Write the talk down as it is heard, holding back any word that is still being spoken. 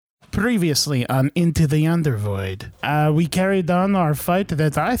Previously on Into the Undervoid, we carried on our fight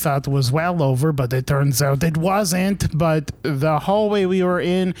that I thought was well over, but it turns out it wasn't. But the hallway we were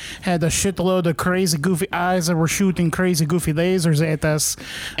in had a shitload of crazy goofy eyes that were shooting crazy goofy lasers at us,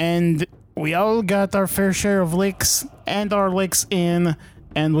 and we all got our fair share of licks and our licks in,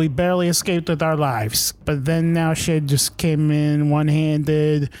 and we barely escaped with our lives. But then now Shed just came in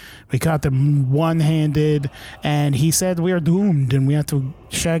one-handed. We caught him one-handed, and he said we are doomed and we have to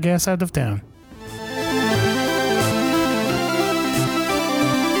shag ass out of town.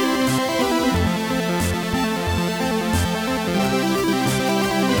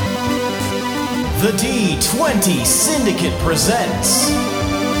 The D20 Syndicate presents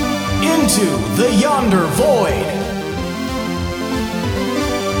Into the Yonder Void.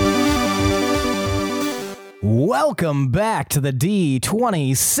 Welcome back to the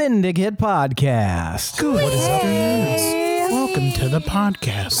D20 Syndicate podcast. Good afternoon. Welcome to the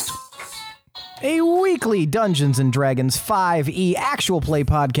podcast. A weekly Dungeons & Dragons 5e actual play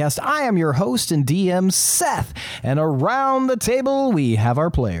podcast. I am your host and DM, Seth, and around the table we have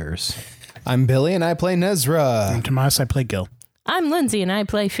our players. I'm Billy and I play Nezra. I'm Tomas, I play Gil. I'm Lindsay and I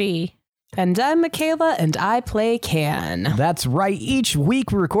play Fee. And I'm Michaela, and I play Can. That's right. Each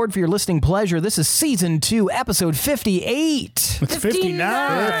week we record for your listening pleasure. This is Season 2, Episode 58. It's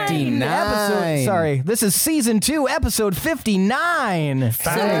 59. 59. Sorry, this is Season 2, Episode 59.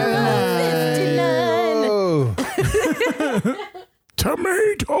 59.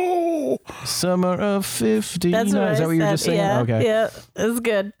 Tomato. Summer of 59. That's what Is that what you were just saying? Yeah, Okay. yeah, that's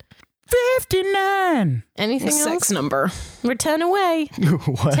good. 59. Anything The else? sex number. We're 10 away.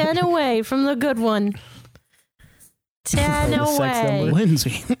 What? 10 away from the good one. 10 The sex away. number?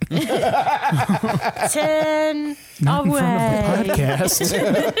 Lindsay. 10 Not in front of the away. podcast.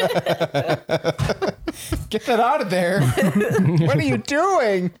 Get that out of there. What are you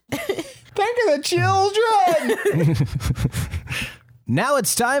doing? Think of the children. Now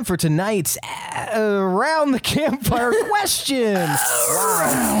it's time for tonight's Around the Campfire question.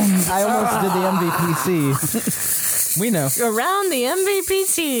 Wow. I almost did the MVPC. We know. Around the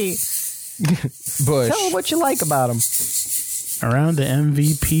MVPC. Bush. Tell them what you like about them. Around the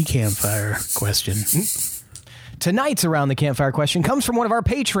MVP campfire question. Tonight's Around the Campfire question comes from one of our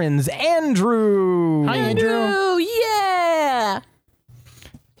patrons, Andrew. Hi, Andrew. Andrew, yeah.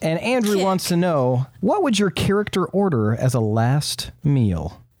 And Andrew wants to know, what would your character order as a last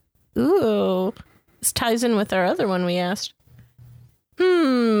meal? Ooh. This ties in with our other one we asked.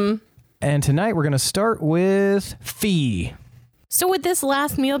 And tonight we're going to start with Fee. So would this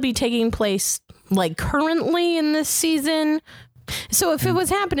last meal be taking place like currently in this season? So if it was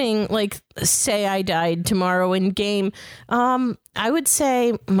happening, like say I died tomorrow in game, I would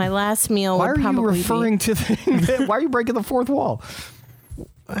say my last meal Why would are you probably referring to why are you breaking the fourth wall?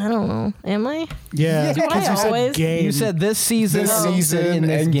 I don't know. Am I? Yeah, Do I because you said always? game. You said this season, This you said season in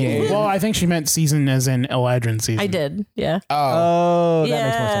this and game. game. Well, I think she meant season as in Eladrin season. I did. Yeah. Oh, that yeah.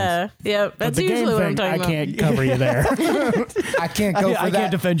 makes more sense. Yeah. But That's the game usually what I'm thing, talking I about. can't cover you there. I can't go for I that.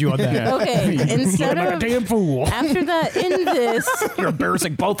 can't defend you on that. Okay. Instead You're a of damn fool. after that in this. You're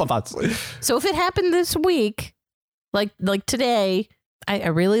embarrassing both of us. So if it happened this week, like today, I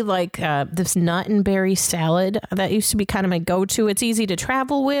really like this nut and berry salad. That used to be kind of my go-to. It's easy to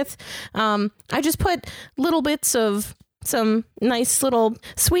travel with. I just put little bits of some nice little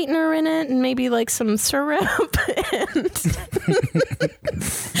sweetener in it and maybe like some syrup. And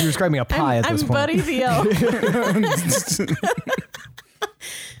You're describing a pie at this I'm point. Buddy the Elf.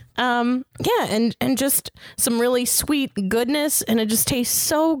 Yeah, and just some really sweet goodness, and it just tastes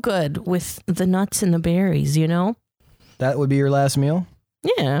so good with the nuts and the berries, you know? That would be your last meal?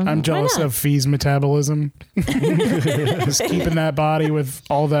 Yeah. I'm jealous of Fee's metabolism. Just keeping that body with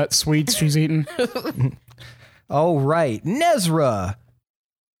all that sweets she's eating. Oh, right. Nezra.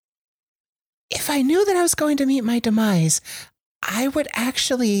 If I knew that I was going to meet my demise, I would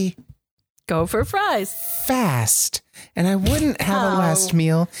actually Go for fries. fast, and I wouldn't have a last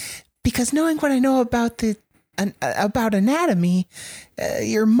meal, because knowing what I know about about anatomy,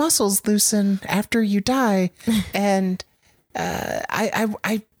 your muscles loosen after you die, and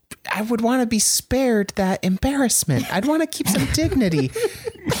I would want to be spared that embarrassment. I'd want to keep some dignity.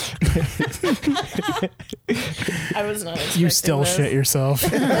 I was not expecting You still this. shit yourself.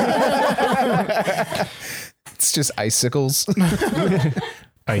 It's just icicles.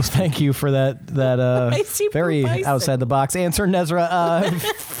 Thank you for that Icy very poop icing. outside the box answer, Nezra.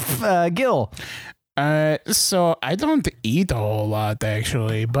 Gil. So I don't eat a whole lot,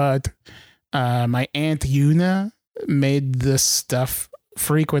 actually, but my Aunt Una made this stuff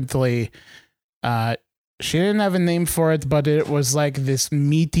frequently. she didn't have a name for it, but it was like this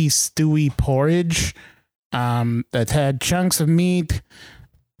meaty, stewy porridge that had chunks of meat,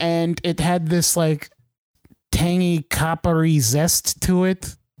 and it had this like tangy, coppery zest to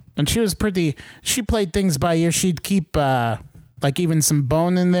it. And she played things by ear. She'd keep like even some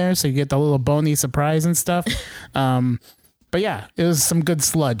bone in there, so you get the little bony surprise and stuff. But yeah, it was some good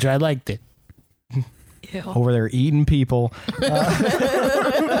sludge. I liked it. Over there eating people.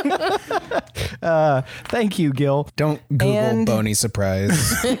 Thank you, Gil. Don't Google And- bony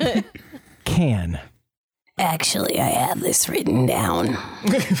surprise. Can. Actually, I have this written down.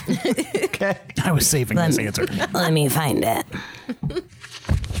 Okay. I was saving this answer. Let me find it.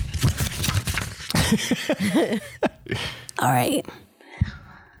 All right.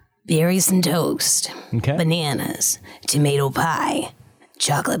 Berries and toast, Okay. bananas, tomato pie,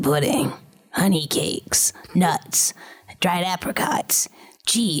 chocolate pudding, honey cakes, nuts, dried apricots,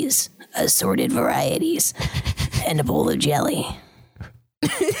 cheese, assorted varieties, and a bowl of jelly.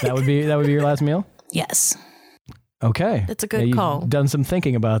 That would be your last meal? Yes. Okay. That's a good you've call. Done some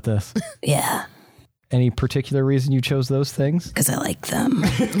thinking about this. Yeah, Any particular reason you chose those things? because I like them.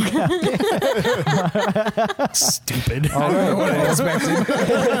 Stupid.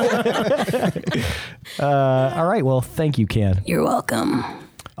 All right. Well, thank you, Can. You're welcome.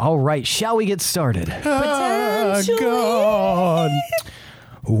 All right. Shall we get started? God.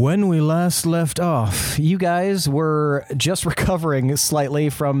 When we last left off, you guys were just recovering slightly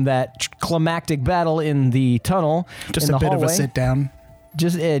from that climactic battle in the tunnel. Just in a the bit of a hallway. sit down.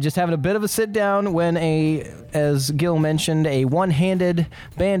 Just having a bit of a sit down when as Gil mentioned, a one-handed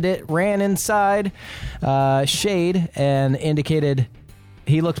bandit ran inside Shade and indicated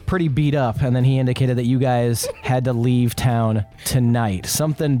he looked pretty beat up, and then he indicated that you guys had to leave town tonight.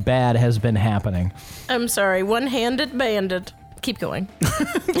 Something bad has been happening. I'm sorry, one-handed bandit. Keep going.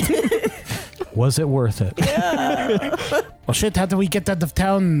 Was it worth it? Well, shit, how do we get out of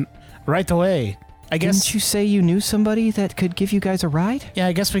town right away? I guess. Didn't you say you knew somebody that could give you guys a ride? Yeah,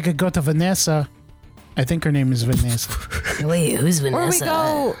 I guess we could go to Vanessa. I think her name is Vanessa. Wait, who's Where we Vanessa?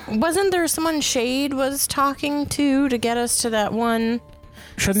 go? Wasn't there someone Shade was talking to get us to that one?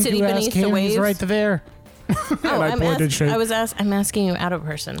 Shouldn't City you ask beneath the him? He's waves? right there. Oh, I pointed Shade. I'm asking you out of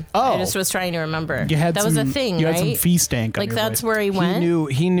person. Oh. I just was trying to remember. You had that some, was a thing, You right? had some feast tank. Like on your that's way. where he went.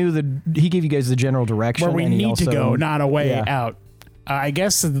 He knew he gave you guys the general direction. where we and he need to also- go, not a way Yeah. out. I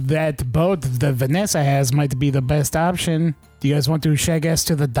guess that boat that Vanessa has might be the best option. Do you guys want to shag us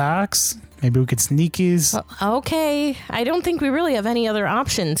to the docks? Maybe we could sneak his. Okay, I don't think we really have any other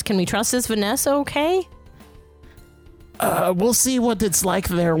options. Can we trust this Vanessa? Okay. We'll see what it's like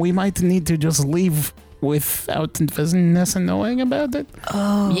there. We might need to just leave without Vanessa knowing about it.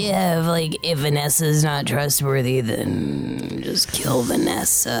 Yeah, if Vanessa's not trustworthy, then just kill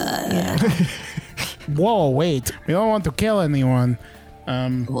Vanessa. Whoa, wait. We don't want to kill anyone.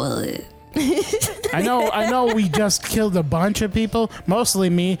 Well, I know we just killed a bunch of people, mostly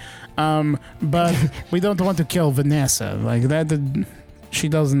me, but we don't want to kill Vanessa. Like that, she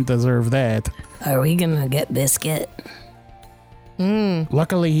doesn't deserve that. are we gonna get Biscuit?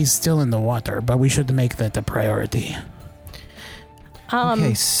 Luckily, he's still in the water, but we should make that a priority.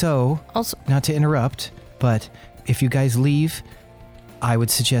 Okay, so Also, not to interrupt, but if you guys leave, I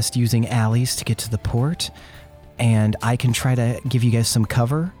would suggest using alleys to get to the port, and I can try to give you guys some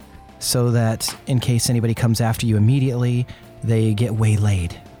cover so that in case anybody comes after you immediately, they get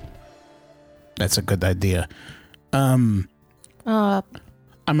waylaid. That's a good idea. I'm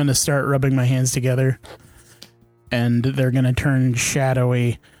gonna start rubbing my hands together, and they're gonna turn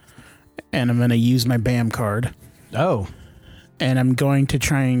shadowy, and I'm gonna use my BAM card, Oh, and I'm going to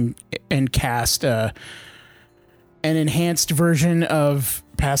try and cast an enhanced version of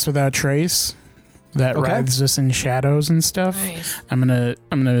Pass Without Trace that Okay. writhes us in shadows and stuff. nice. I'm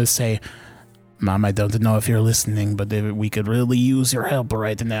gonna say, Mom, I don't know if you're listening, but we could really use your help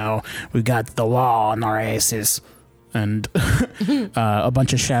right now. We got the law on our asses. And a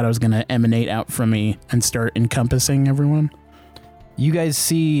bunch of shadows gonna emanate out from me and start encompassing everyone. you guys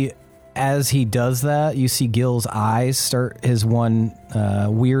see as he does that, you see Gil's eyes start, his one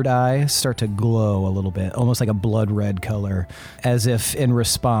weird eye start to glow a little bit, almost like a blood red color, as if in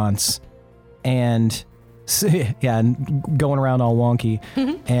response. And yeah, and going around all wonky.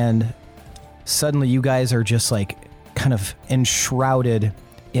 And suddenly you guys are just like kind of enshrouded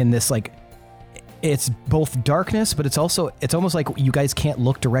in this like, it's both darkness, but it's almost like you guys can't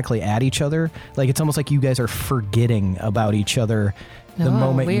look directly at each other. Like it's almost like you guys are forgetting about each other the Oh,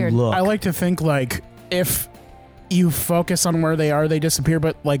 moment weird. you look. I like to think like if you focus on where they are, they disappear,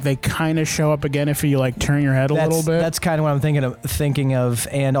 but like they kind of show up again if you like turn your head a little bit. That's kind of what I'm thinking of.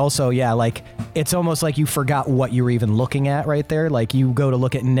 And also, yeah, like it's almost like you forgot what you were even looking at right there. Like you go to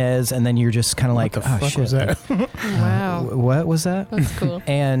look at Nez and then you're just kind of like, what the fuck shit. was that? Wow. What was that? That's cool.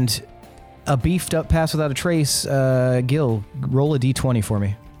 And a beefed up pass without a trace. Gil, roll a d20 for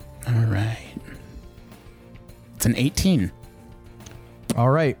me. All right. It's an 18. All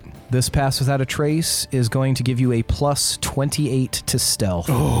right. This pass without a trace is going to give you a plus 28 to stealth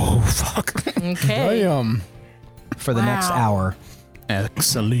Oh, fuck. Okay. Damn. for the next hour.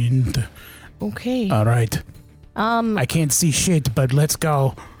 Excellent. Okay. All right. I can't see shit, but let's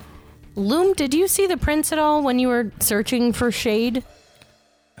go. Loom, did you see the prince at all when you were searching for Shade?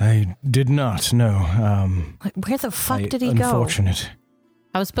 I did not know. Like, where the fuck did he go? Unfortunate.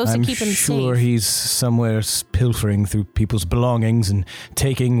 I was supposed I'm to keep him sure safe. he's somewhere pilfering through people's belongings and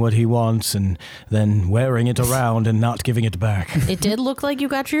taking what he wants and then wearing it around and not giving it back. It did look like you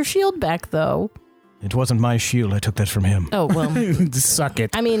got your shield back, though. It wasn't my shield. I took that from him. Oh, well. Suck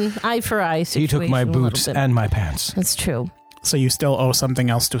it. I mean, eye for eye He situation. took my a little boots bit. and my pants. That's true. So you still owe something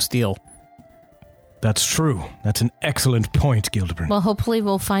else to steal. That's true. That's an excellent point, Gildebrand. Well, hopefully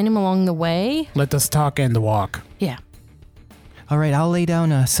we'll find him along the way. Let us talk and walk. Yeah. All right, I'll lay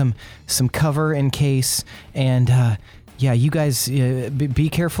down some cover in case, and yeah, you guys be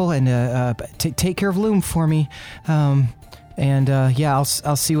careful and take care of Loom for me, and yeah,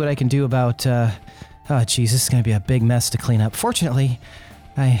 I'll see what I can do about. Oh, jeez, this is gonna be a big mess to clean up. Fortunately,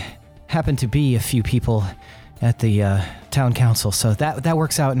 I happen to be a few people at the town council, so that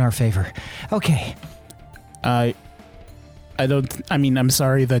works out in our favor. Okay. I'm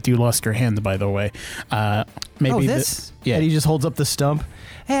sorry that you lost your hand, by the way. Maybe this? yeah. And he just holds up the stump.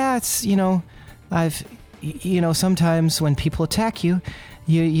 Yeah, it's, sometimes when people attack you,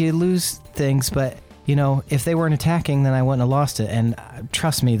 you lose things, but, if they weren't attacking, then I wouldn't have lost it. And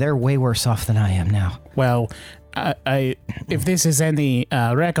trust me, they're way worse off than I am now. Well, if this is any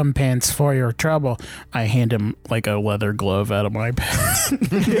recompense for your trouble, I hand him like a leather glove out of my bag.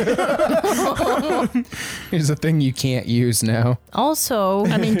 Here's a thing you can't use now. Also,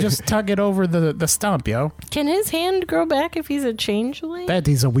 I mean, just tug it over the stump, yo. can his hand grow back if he's a changeling? That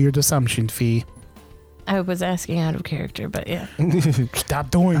is a weird assumption, Fee. I was asking out of character, but yeah. Stop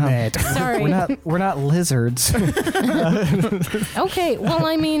doing that. Sorry. We're not lizards. Okay, well,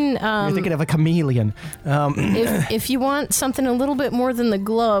 I mean, You're thinking of a chameleon. if you want something a little bit more than the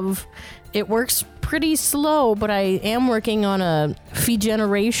glove, it works pretty slow, but I am working on a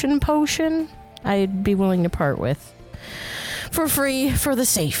Fee-generation potion I'd be willing to part with. For free, for the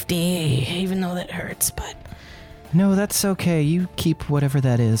safety, even though that hurts, but... No, that's okay. You keep whatever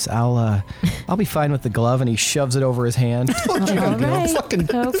that is. I'll be fine with the glove, and he shoves it over his hand. All right. Fucking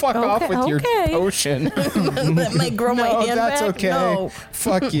fuck off with your potion. That might grow my No, hand that's back. okay. No.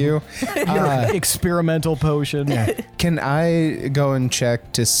 Fuck you. Experimental potion. Can I go and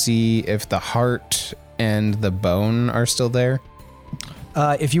check to see if the heart and the bone are still there?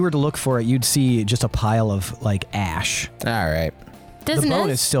 If you were to look for it, you'd see just a pile of ash. All right. Does The bone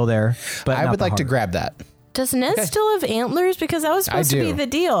Nez, is still there, but I not would the like to heart. grab that. does Nez still have antlers? Because that was supposed to be do. the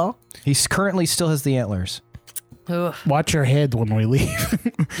deal. He currently still has the antlers. Ugh. Watch your head when we leave.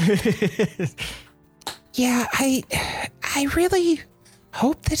 Yeah, I really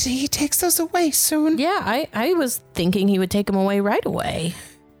hope that he takes those away soon. Yeah, I was thinking he would take him away right away.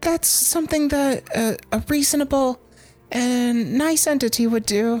 That's something that a reasonable and nice entity would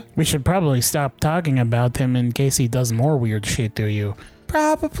do. We should probably stop talking about him in case he does more weird shit to you.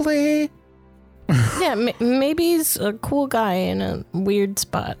 Probably. Yeah, maybe he's a cool guy in a weird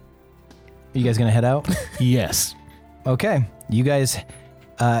spot. You guys gonna head out? Yes. Okay. You guys,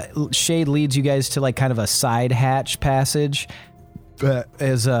 Shade leads you guys to kind of a side hatch passage.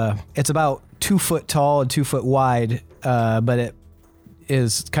 It's about 2 foot tall and 2 foot wide, but it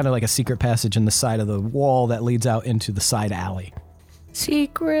is kind of like a secret passage in the side of the wall that leads out into the side alley.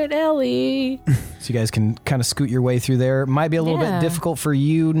 Secret Ellie. So you guys can kind of scoot your way through there. Might be a little Yeah. bit difficult for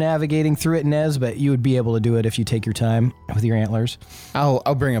you navigating through it, Nez, but you would be able to do it if you take your time with your antlers. I'll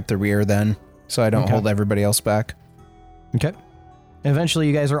bring up the rear then, so I don't Okay. hold everybody else back. Okay. Eventually,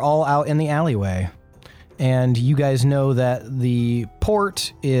 you guys are all out in the alleyway. And you guys know that the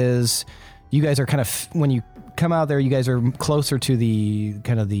port is... You guys are kind of... When you come out there, you guys are closer to the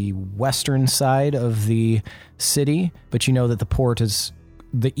kind of the western side of the city. But you know that the port is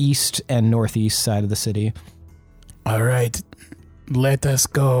the east and northeast side of the city. All right. Let us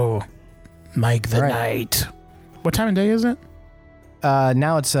go. Make the All right. night. What time of day is it?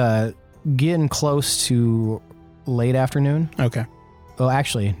 Now it's getting close to late afternoon. Okay. Well,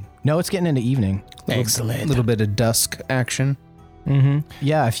 actually, no, it's getting into evening. Excellent. A little bit of dusk action. Mm-hmm.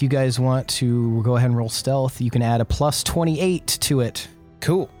 Yeah, if you guys want to go ahead and roll stealth, you can add a plus 28 to it.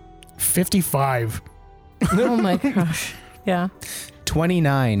 Cool. 55. Oh my gosh. Yeah.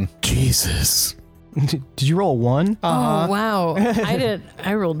 29. Jesus. Did you roll a 1? Oh wow.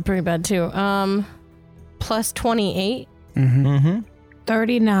 I rolled pretty bad too. Plus 28. Mm-hmm.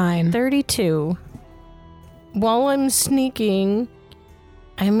 39. 32. While I'm sneaking,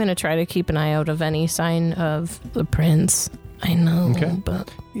 I'm going to try to keep an eye out of any sign of the prince. I know, Okay.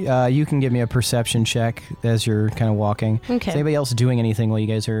 but... You can give me a perception check as you're kind of walking. Okay. Is anybody else doing anything while you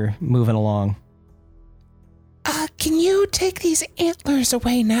guys are moving along? Can you take these antlers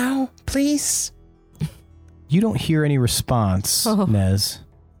away now, please? You don't hear any response, Oh. Nez.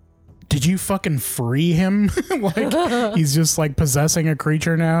 Did you fucking free him? Like, he's just like possessing a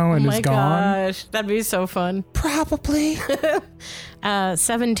creature now and oh is my gone? gosh. That'd be so fun. Probably.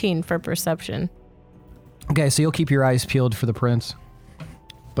 17 for perception. Okay, so you'll keep your eyes peeled for the prince.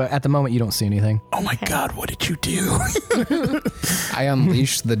 But at the moment, you don't see anything. Oh my god, what did you do? I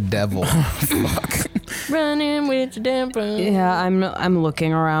unleash the devil. Running with the devil. Yeah, I'm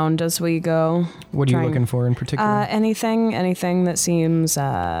looking around as we go. What are you Trying- looking for in particular? Anything that seems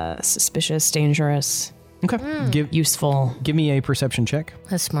suspicious, dangerous, Okay. useful. Give me a perception check.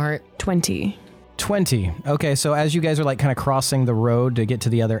 That's smart. 20. 20. Okay, so as you guys are like kind of crossing the road to get to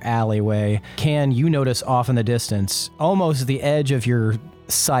the other alleyway, you notice off in the distance, almost the edge of your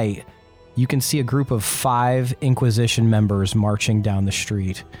sight, you can see a group of 5 Inquisition members marching down the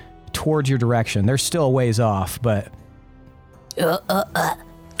street towards your direction. They're still a ways off, but...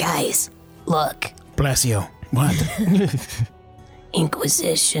 Guys, look. Bless you. What?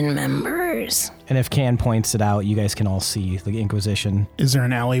 Inquisition members. And if Can points it out, you guys can all see the Inquisition. Is there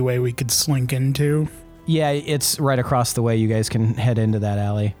an alleyway we could slink into? Yeah, it's right across the way. You guys can head into that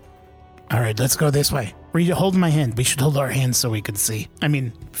alley. All right, let's go this way. Hold my hand. We should hold our hands so we can see. I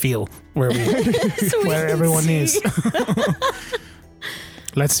mean, feel where where everyone is.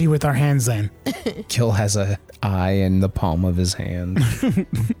 Let's see with our hands then. Kill has a eye in the palm of his hand.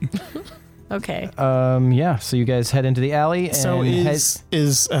 Okay. Yeah, so you guys head into the alley. And So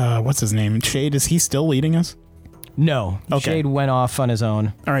is what's his name? Shade, is he still leading us? No. Okay. Shade went off on his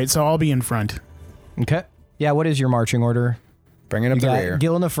own. All right, so I'll be in front. Okay. Yeah, what is your marching order? Bring it up You the got rear.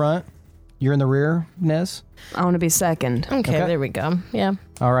 Gil in the front. You're in the rear, Nez. I want to be second. Okay, Okay. there we go. Yeah.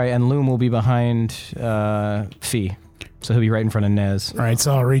 All right, and Loom will be behind Fee. So he'll be right in front of Nez. All right,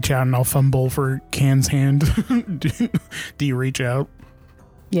 so I'll reach out and I'll fumble for Can's hand. Do you reach out?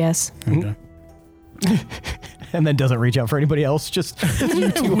 Yes. Okay. And then doesn't reach out for anybody else, just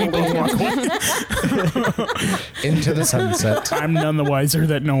you two. Into the sunset. I'm none the wiser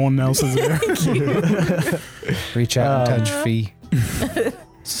that no one else is there. Reach out and touch Fee.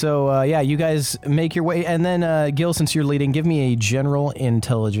 So, yeah, you guys make your way. And then, Gil, since you're leading, give me a general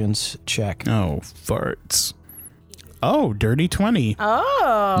intelligence check. Oh, farts. Oh, dirty 20.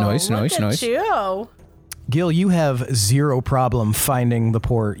 Oh. Nice, look nice, at nice. You. Gil, you have zero problem finding the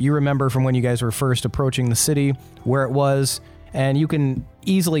port. You remember from when you guys were first approaching the city where it was, and you can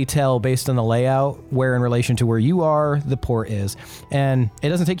easily tell based on the layout where in relation to where you are, the port is. And it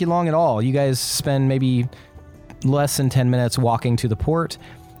doesn't take you long at all. You guys spend maybe less than 10 minutes walking to the port,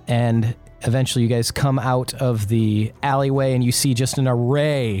 and eventually you guys come out of the alleyway and you see just an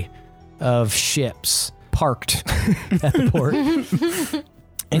array of ships parked at the port,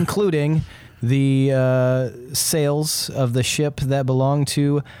 including the sails of the ship that belong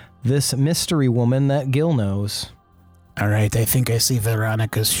to this mystery woman that Gil knows. All right, I think I see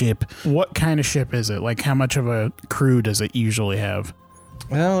Veronica's ship. What kind of ship is it? Like, how much of a crew does it usually have?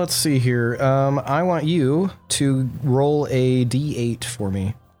 Well, let's see here. I want you to roll a d8 for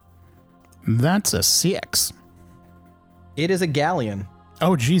me. That's a 6. It is a galleon.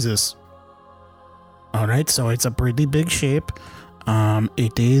 Oh, Jesus. All right, so it's a pretty big ship.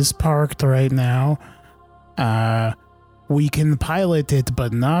 It is parked right now. We can pilot it,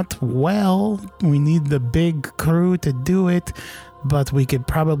 but not well. We need the big crew to do it, but we could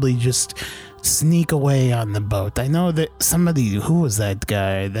probably just sneak away on the boat. I know that who was that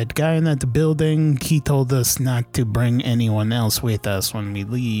guy? That guy in that building, he told us not to bring anyone else with us when we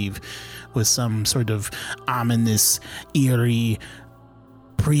leave, with some sort of ominous, eerie,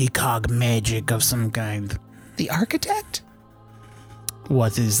 precog magic of some kind. The architect?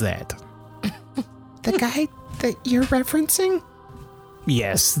 What is that? The guy that you're referencing?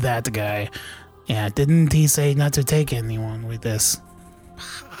 Yes, that guy. Yeah, didn't he say not to take anyone with us?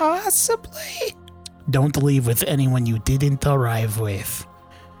 Possibly. Don't leave with anyone you didn't arrive with.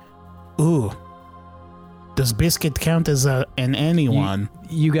 Ooh. Does Biscuit count as an anyone?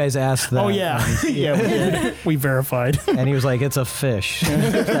 You guys asked that. Oh, yeah. Yeah, we did. We verified. And he was like, it's a fish.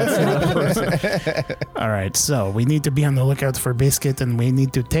 That's not a person. All right, so we need to be on the lookout for Biscuit, and we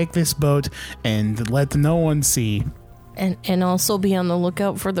need to take this boat and let no one see. And also be on the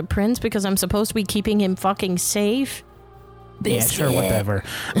lookout for the prince because I'm supposed to be keeping him fucking safe. Yeah, sure, whatever.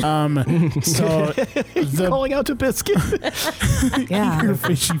 So the Calling out to Biscuit. Yeah. You're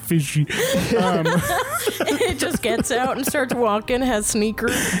fishy. It just gets out and starts walking, has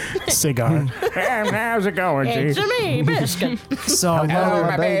sneakers. Cigar. Hey, how's it going, It's G? me, Biscuit. So Hello,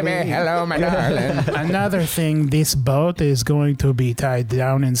 my baby. Hello, my darling. another thing, this boat is going to be tied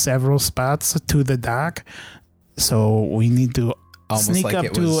down in several spots to the dock. So we need to Almost sneak like up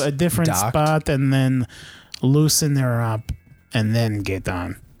it to was a different docked. spot and then loosen her up and then get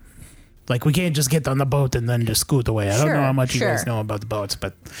on. Like, we can't just get on the boat and then just scoot away. I don't know how much you guys know about the boats,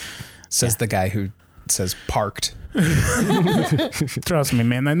 but Says the guy who says parked. trust me,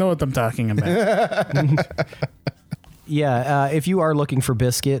 man, I know what I'm talking about. Yeah, if you are looking for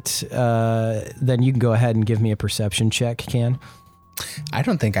Biscuit, then you can go ahead and give me a perception check, Can. I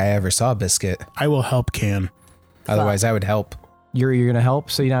don't think I ever saw Biscuit. I will help Can. Otherwise, I would help. You're going to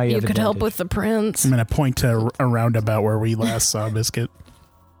help? So now you You have could help advantage. with the prince. I'm going to point to a roundabout where we last saw Biscuit.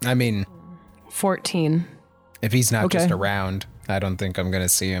 I mean, 14. if he's not Okay. just around, I don't think I'm going to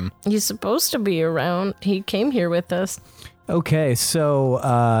see him. He's supposed to be around. He came here with us. Okay, so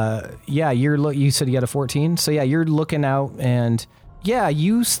yeah, you said you got a 14. So yeah, you're looking out, and yeah,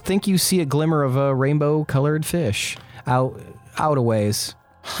 you think you see a glimmer of a rainbow-colored fish out a ways.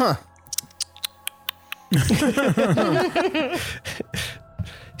 Huh. You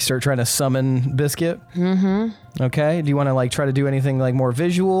start trying to summon Biscuit. Mm-hmm. Okay. Do you want to like try to do anything like more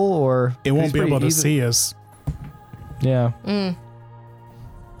visual, or It won't he's be pretty able to easy- see us. Yeah.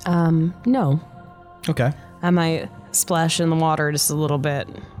 No. Okay. I might splash in the water just a little bit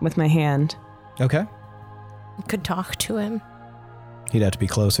with my hand. Okay. Could talk to him. He'd have to be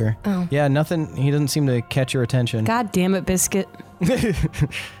closer. Oh. Yeah. Nothing. He doesn't seem to catch your attention. God damn it, Biscuit.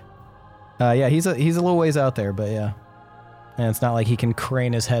 Yeah. He's a little ways out there, but yeah. And it's not like he can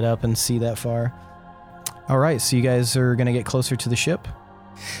crane his head up and see that far. All right. So you guys are gonna get closer to the ship.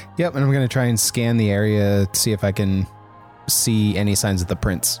 Yep, and I'm going to try and scan the area, see if I can see any signs of the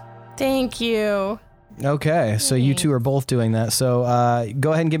prince. Thank you. Okay, so you two are both doing that. So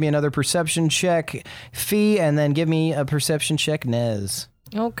go ahead and give me another perception check, Fee, and then give me a perception check, Nez.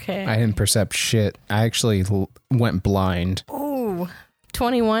 Okay. I didn't percept shit. I actually went blind. Ooh.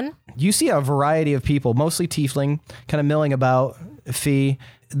 21. You see a variety of people, mostly tiefling, kind of milling about, Fee.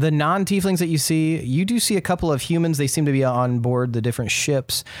 The non-tieflings that you see, you do see a couple of humans. They seem to be on board the different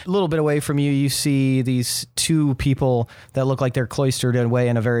ships. A little bit away from you, you see these two people that look like they're cloistered away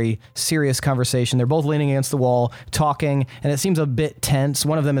in a very serious conversation. They're both leaning against the wall, talking, and it seems a bit tense.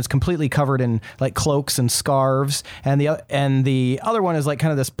 One of them is completely covered in like cloaks and scarves, and the other one is like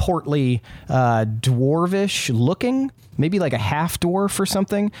kind of this portly, dwarvish looking, maybe like a half dwarf or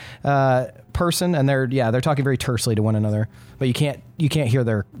something, person, and they're talking very tersely to one another, but you can't hear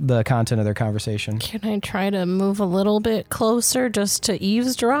the content of their conversation. Can I try to move a little bit closer just to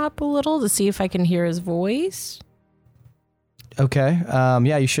eavesdrop a little to see if I can hear his voice? Okay.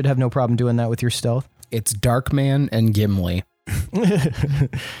 Yeah, you should have no problem doing that with your stealth. It's Darkman and Gimli.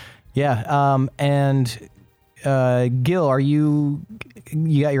 Yeah. And Gil, you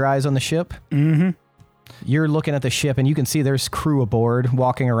got your eyes on the ship? Mm-hmm. You're looking at the ship, and you can see there's crew aboard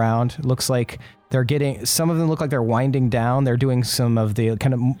walking around. It looks like some of them look like they're winding down. They're doing some of the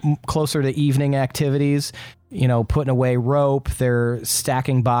kind of closer to evening activities, putting away rope. They're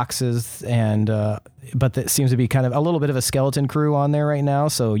stacking boxes, but that seems to be kind of a little bit of a skeleton crew on there right now.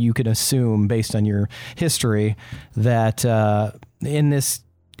 So you could assume, based on your history, that in this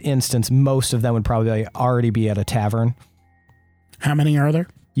instance, most of them would probably already be at a tavern. How many are there?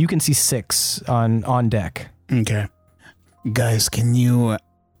 You can see 6 on deck. Okay. Guys,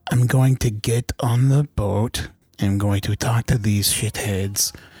 I'm going to get on the boat. I'm going to talk to these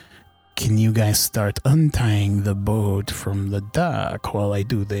shitheads. Can you guys start untying the boat from the dock while I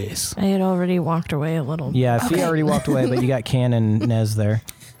do this? I had already walked away a little. Yeah, Fee already walked away, but you got Can and Nez there.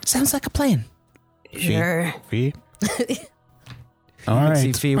 Sounds like a plan. Sure. Fee? All You can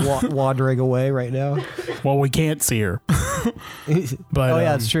right. see Fee wandering away right now. Well, we can't see her. But, Oh,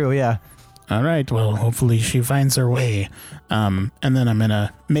 yeah, it's true, yeah. All right. Well, hopefully she finds her way. And then I'm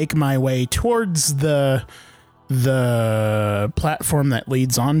gonna make my way towards the platform that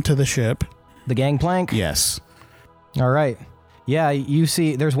leads onto the ship. The gangplank? Yes. All right. Yeah, you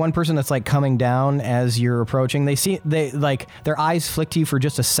see there's one person that's like coming down as you're approaching. They like their eyes flick to you for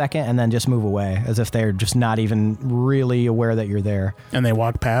just a second and then just move away as if they're just not even really aware that you're there. And they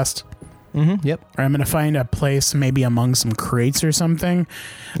walk past. Mm-hmm. Yep. Or I'm going to find a place maybe among some crates or something.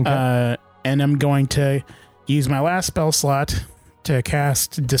 Okay. And I'm going to use my last spell slot to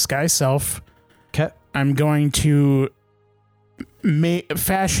cast Disguise Self. Okay. I'm going to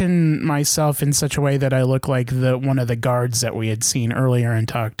fashion myself in such a way that I look like one of the guards that we had seen earlier and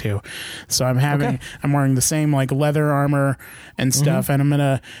talked to. So I'm wearing the same like leather armor and stuff, and I'm going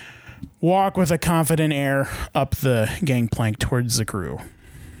to walk with a confident air up the gangplank towards the crew.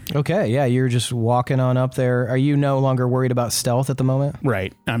 Okay, yeah, you're just walking on up there. Are you no longer worried about stealth at the moment?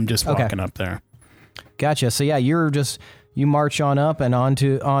 Right. I'm just walking up there. Gotcha. So yeah, you march on up and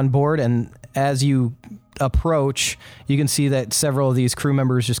on board, and as you approach, you can see that several of these crew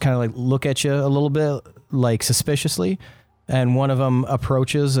members just kind of like look at you a little bit like suspiciously, and one of them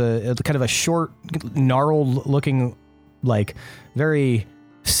approaches a kind of a short, gnarled looking, like very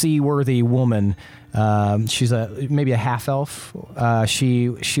seaworthy woman. She's maybe a half elf.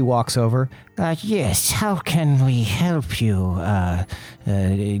 She walks over. Yes, how can we help you,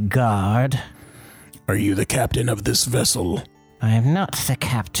 guard? Are you the captain of this vessel? I am not the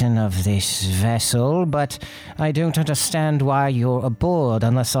captain of this vessel, but I don't understand why you're aboard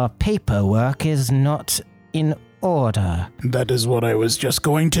unless our paperwork is not in order. That is what I was just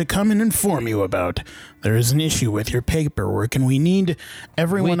going to come and inform you about. There is an issue with your paperwork, and we need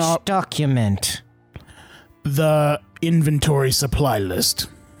everyone Which document? The inventory supply list.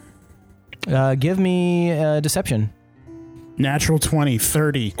 Give me deception. Natural 20,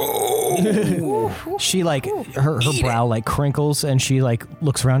 30. She like her brow like crinkles and she like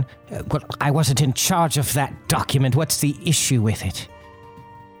looks around. Well, I wasn't in charge of that document. What's the issue with it?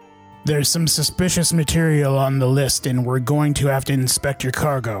 There's some suspicious material on the list and we're going to have to inspect your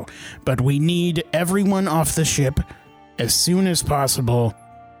cargo. But we need everyone off the ship as soon as possible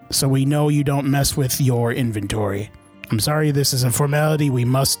so we know you don't mess with your inventory. I'm sorry, this is a formality. We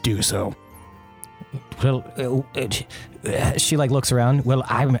must do so. Well, she like looks around. Well,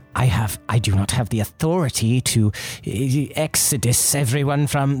 I do not have the authority to exodus everyone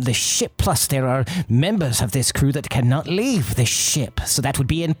from the ship. Plus, there are members of this crew that cannot leave the ship, so that would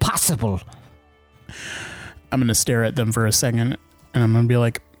be impossible. I'm going to stare at them for a second, and I'm going to be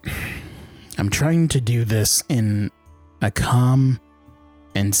like, I'm trying to do this in a calm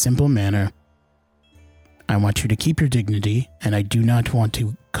and simple manner. I want you to keep your dignity, and I do not want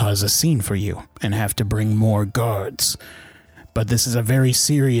to cause a scene for you and have to bring more guards. But this is a very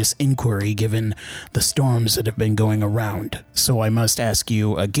serious inquiry given the storms that have been going around. So I must ask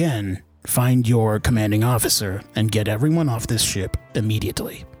you again, find your commanding officer and get everyone off this ship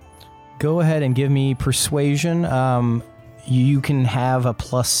immediately. Go ahead and give me persuasion. You can have a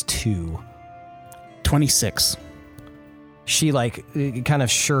 +2. 26. She like kind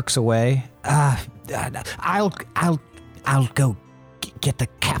of shirks away. I'll go get the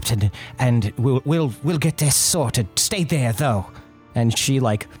captain, and we'll get this sorted. Stay there, though. And she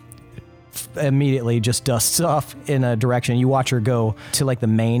like immediately just dusts off in a direction. You watch her go to like the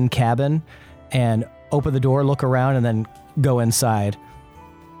main cabin and open the door, look around, and then go inside.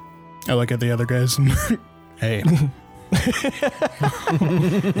 I look at the other guys. Hey.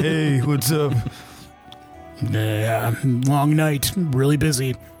 Hey, what's up? Yeah, long night, really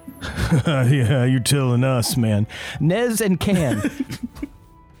busy. Yeah, you're telling us, man. Nez and Can,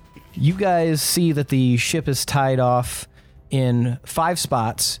 you guys see that the ship is tied off in 5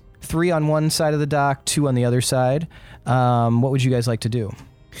 spots, 3 on one side of the dock, 2 on the other side. What would you guys like to do?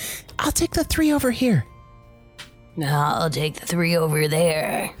 I'll take the 3 over here. No, I'll take the 3 over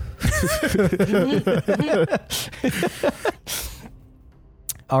there.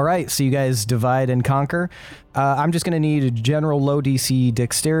 All right, so you guys divide and conquer. I'm just going to need a general low DC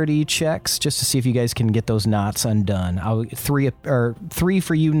dexterity checks just to see if you guys can get those knots undone. 3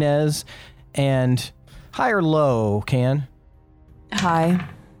 for you, Nez, and high or low, Can? High.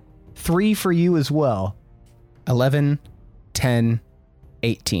 3 for you as well. 11, 10,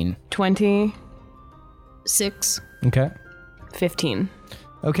 18. 20. 6. Okay. 15.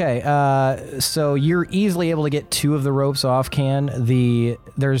 Okay, so you're easily able to get 2 of the ropes off, Can.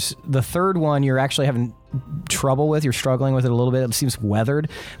 There's the third one you're actually having trouble with. You're struggling with it a little bit. It seems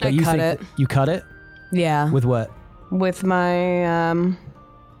weathered. But you cut it? Yeah. With what? With my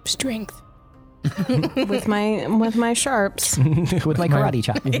Strength. with my sharps. With my karate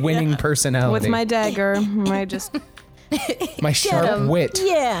chop. Winning personality. With my dagger. My sharp wit.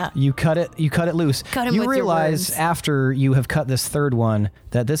 Yeah. You cut it loose. Cut him you with your realize words. after you have cut this third one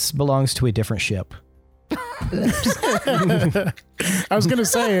that this belongs to a different ship. I was gonna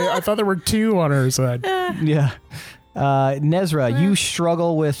say, I thought there were 2 on her side. Yeah. Nezra, you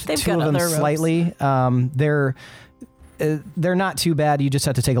struggle with They've 2 got of them other ropes. slightly. They're not too bad. You just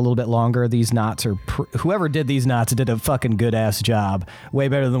have to take a little bit longer. These knots are whoever did these knots did a fucking good ass job. Way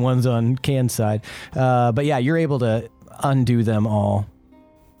better than the ones on Can's side. But yeah, you're able to undo them all.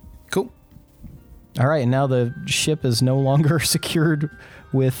 Cool. All right, and now the ship is no longer secured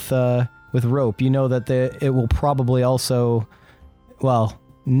with rope. You know that it will probably also, well,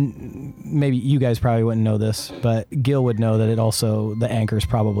 maybe you guys probably wouldn't know this, but Gil would know that it also, the anchor's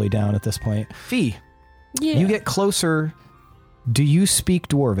probably down at this point. Fee, Yeah. you get closer. Do you speak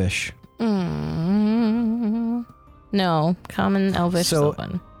Dwarvish? No, common, elvish, So-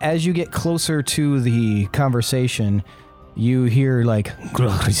 Sylvan. As you get closer to the conversation, you hear like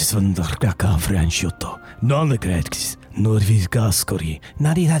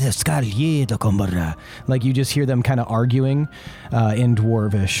like you just hear them kind of arguing in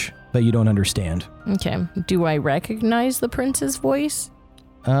Dwarvish, but you don't understand. Okay. Do I recognize the prince's voice?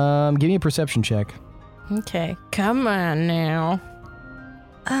 Give me a perception check. Okay. Come on now.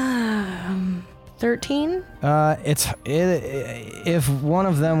 13? If one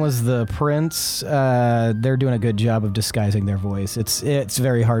of them was the prince, they're doing a good job of disguising their voice. It's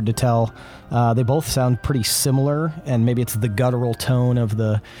very hard to tell. They both sound pretty similar, and maybe it's the guttural tone of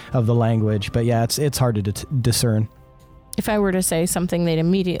the language. But yeah, it's hard to discern. If I were to say something, they'd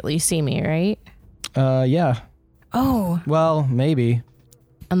immediately see me, right? Yeah. Oh, Well, maybe.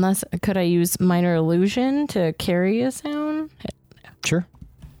 unless, could I use minor illusion to carry a sound? Sure.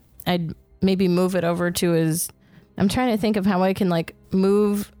 I'd maybe move it over to his. I'm trying to think of how I can like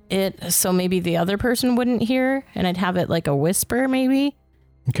move it so maybe the other person wouldn't hear, and I'd have it like a whisper, maybe.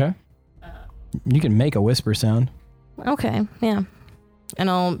 Okay. You can make a whisper sound. Okay, yeah. And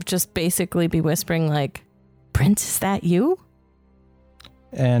I'll just basically be whispering like, "Prince, is that you?"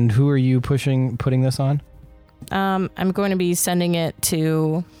 And who are you putting this on? I'm going to be sending it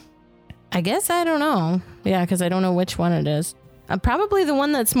to. I guess I don't know. Yeah, because I don't know which one it is. Probably the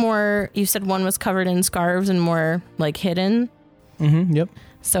one that's more. You said one was covered in scarves and more like hidden. Mm-hmm. Yep.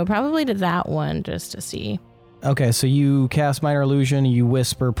 So probably to that one just to see. Okay, so you cast minor illusion. You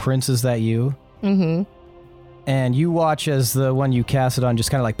whisper, "Prince, is that you?" Mm-hmm. And you watch as the one you cast it on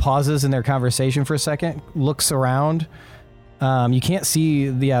just kind of like pauses in their conversation for a second, looks around. You can't see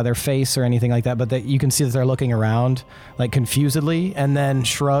their face or anything like that, but you can see that they're looking around like confusedly, and then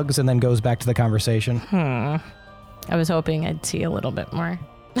shrugs and then goes back to the conversation. I was hoping I'd see a little bit more.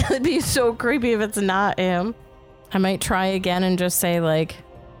 It'd be so creepy if it's not him. I might try again and just say like,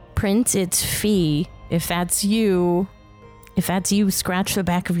 "Prince, it's Fee. If that's you, scratch the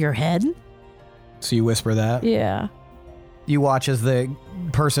back of your head." So you whisper that. Yeah. You watch as the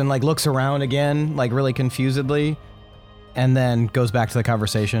person like looks around again, like really confusedly, and then goes back to the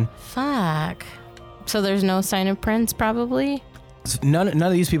conversation. Fuck. So there's no sign of Prince, probably? None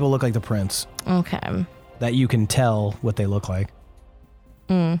of these people look like the prince. Okay. That you can tell what they look like.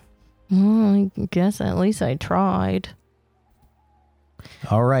 Well, I guess at least I tried.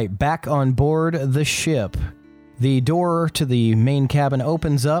 All right, back on board the ship. The door to the main cabin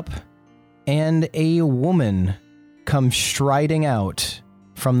opens up, and a woman comes striding out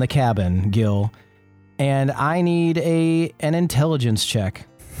from the cabin, Gil. And I need an intelligence check.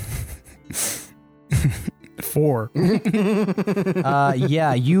 4.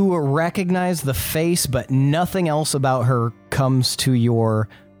 Yeah, you recognize the face, but nothing else about her comes to your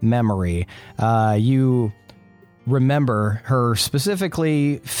memory. You remember her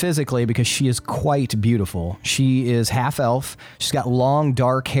specifically physically because she is quite beautiful. She is half elf. She's got long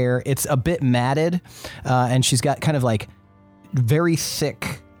dark hair. It's a bit matted, and she's got kind of like very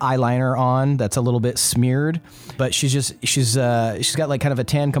thick eyeliner on that's a little bit smeared, but she's got like kind of a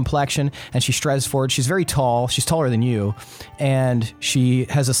tan complexion, and she strides forward. She's very tall. She's taller than you, and she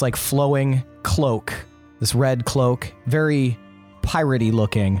has this like flowing cloak, this red cloak, very piratey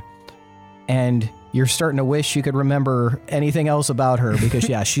looking, and you're starting to wish you could remember anything else about her because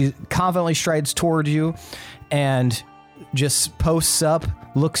yeah, she confidently strides toward you and just posts up,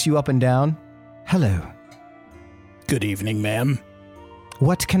 looks you up and down. Hello. Good evening, ma'am.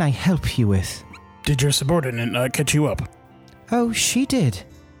 What can I help you with? Did your subordinate catch you up? Oh, she did.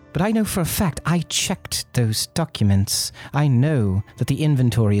 But I know for a fact I checked those documents. I know that the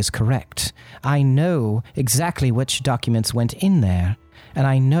inventory is correct. I know exactly which documents went in there. And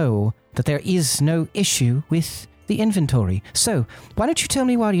I know that there is no issue with the inventory. So, why don't you tell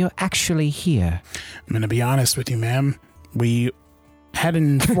me why you're actually here? I'm going to be honest with you, ma'am. We had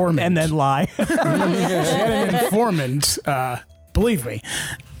an informant. And then lie. We had an informant. Believe me,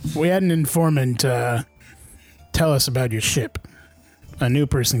 we had an informant Tell us about your ship. A new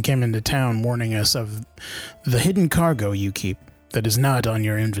person came into town warning us of the hidden cargo you keep that is not on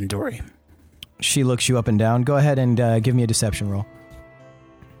your inventory. She looks you up and down. Go ahead and give me a deception roll.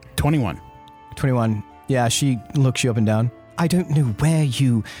 21. 21. Yeah, she looks you up and down. I don't know where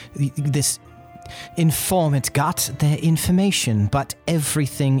this informant got their information, but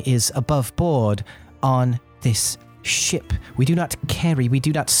everything is above board on this ship. We do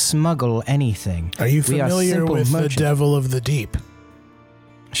not smuggle anything. Are you We are familiar simple with merchants. the Devil of the Deep?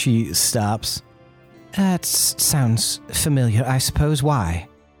 She stops. That sounds familiar, I suppose. Why?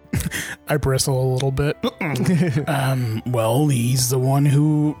 I bristle a little bit. Well, he's the one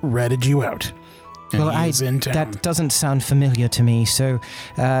who ratted you out. And Well, he's in town. that doesn't sound familiar to me, so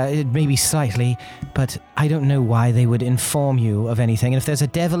it may be slightly, but I don't know why they would inform you of anything. And if there's a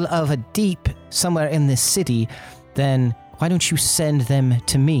devil of a deep somewhere in this city, then why don't you send them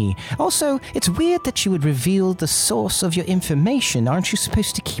to me? Also, it's weird that you would reveal the source of your information. Aren't you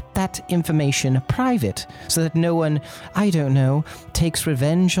supposed to keep that information private so that no one, I don't know, takes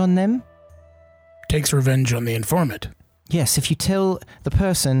revenge on them? Takes revenge on the informant. Yes, if you tell the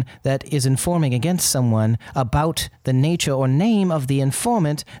person that is informing against someone about the nature or name of the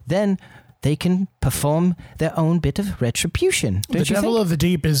informant, then they can perform their own bit of retribution. Don't The you Devil think? of the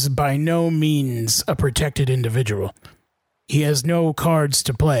Deep is by no means a protected individual. He has no cards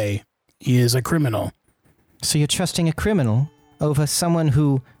to play. He is a criminal. So you're trusting a criminal over someone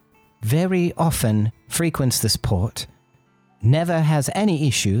who very often frequents this port, never has any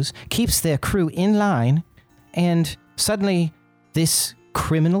issues, keeps their crew in line, and suddenly this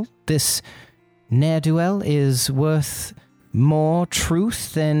criminal, this ne'er-do-well, is worth more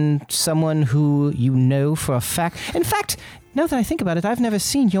truth than someone who you know for a fact. In fact, now that I think about it, I've never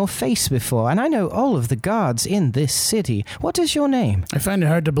seen your face before, and I know all of the guards in this city. What is your name? I find it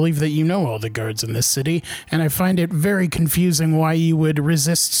hard to believe that you know all the guards in this city, and I find it very confusing why you would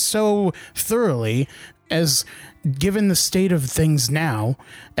resist so thoroughly, as given the state of things now,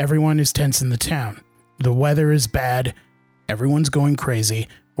 everyone is tense in the town. The weather is bad. Everyone's going crazy.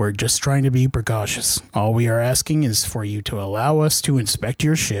 We're just trying to be precautious. All we are asking is for you to allow us to inspect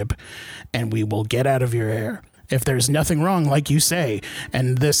your ship, and we will get out of your hair. If there's nothing wrong, like you say,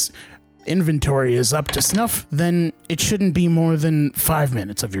 and this inventory is up to snuff, then it shouldn't be more than 5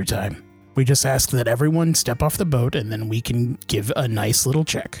 minutes of your time. We just ask that everyone step off the boat, and then we can give a nice little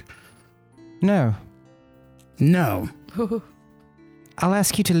check. No. No, I'll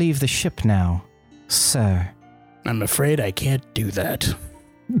ask you to leave the ship now, sir. I'm afraid I can't do that.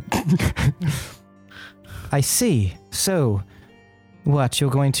 I see. So, what,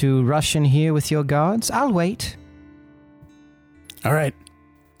 you're going to rush in here with your guards? I'll wait. All right.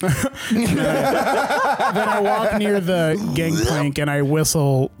 Then I walk near the gangplank and I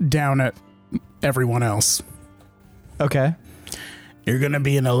whistle down at everyone else. Okay. You're going to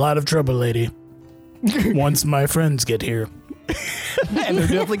be in a lot of trouble, lady. Once my friends get here. And they're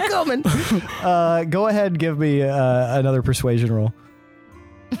definitely coming. Go ahead and give me another persuasion roll.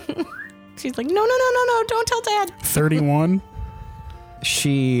 She's like, no, don't tell Dad. 31.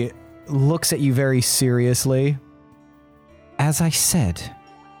 She looks at you very seriously. As I said,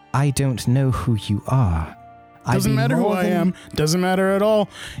 I don't know who you are. Doesn't matter who I am. Doesn't matter at all.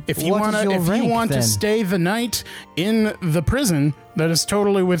 If you What is your rank, want to then? stay the night in the prison, that is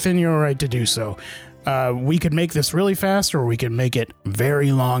totally within your right to do so. We could make this really fast, or we could make it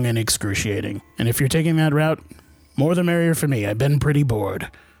very long and excruciating. And if you're taking that route, more the merrier for me. I've been pretty bored.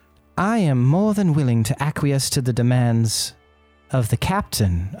 I am more than willing to acquiesce to the demands of the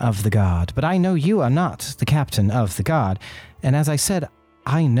captain of the guard, but I know you are not the captain of the guard. And as I said,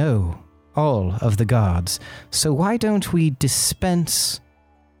 I know all of the guards. So why don't we dispense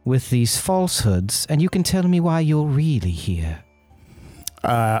with these falsehoods, and you can tell me why you're really here.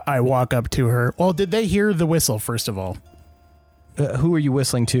 I walk up to her. Well, did they hear the whistle, first of all? Who are you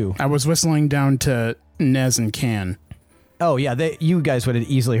whistling to? I was whistling down to Nez and Can. Oh, yeah, you guys would have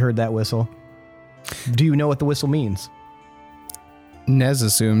easily heard that whistle. Do you know what the whistle means? Nez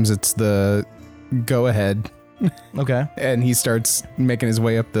assumes it's the go ahead, Okay. and he starts making his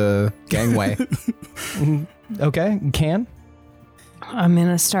way up the gangway. Okay, can? I'm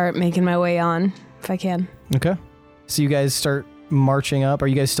gonna start making my way on if I can. Okay. So you guys start marching up. Are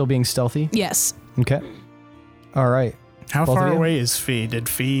you guys still being stealthy? Yes. Okay. All right. How Both far of you? away is Fee? Did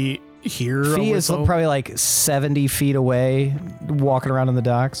Fee hear a Fee is whistle? probably like 70 feet away, walking around on the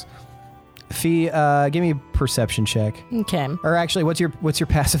docks. Fee, give me a perception check. Okay. Or actually, what's your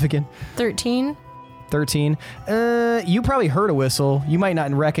passive again? 13. 13. You probably heard a whistle. You might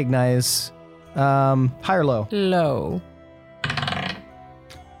not recognize. High or low? Low.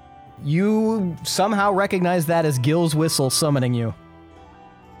 You somehow recognize that as Gil's whistle summoning you.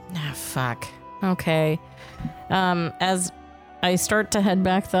 Ah, fuck. Okay. As I start to head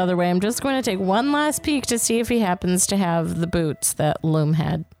back the other way, I'm just going to take one last peek to see if he happens to have the boots that Loom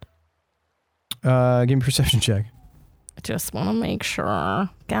had. Give me a perception check. I just want to make sure.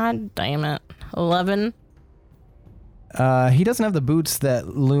 God damn it. 11. He doesn't have the boots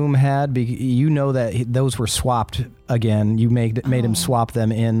that Loom had. You know that those were swapped again. You made him swap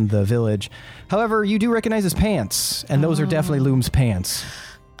them in the village. However, you do recognize his pants, and those are definitely Loom's pants.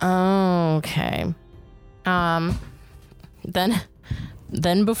 Okay. Then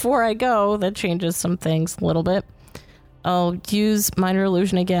before I go, that changes some things a little bit. I'll use minor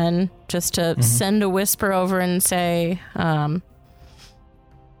illusion again just to send a whisper over and say,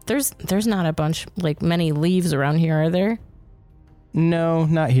 there's not a bunch, like many leaves around here, are there? No,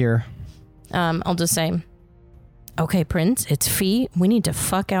 not here. I'll just say, okay, Prince, it's Fee. We need to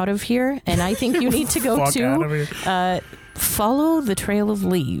fuck out of here. And I think you need to go Fuck out of here. follow the trail of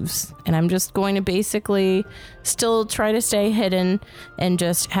leaves. And I'm just going to basically still try to stay hidden and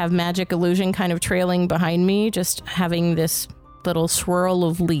just have magic illusion kind of trailing behind me, just having this little swirl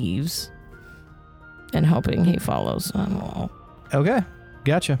of leaves and hoping he follows. Okay,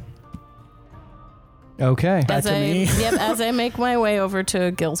 gotcha. Okay. As I make my way over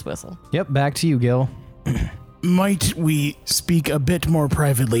to Gil's whistle. Yep, back to you, Gil. Might we speak a bit more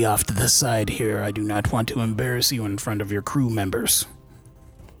privately off to the side here? I do not want to embarrass you in front of your crew members.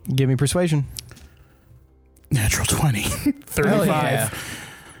 Give me persuasion. Natural 20.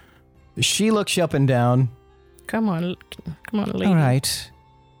 35. She looks you up and down. Come on, lady. All right.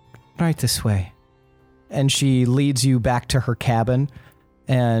 Right this way. And she leads you back to her cabin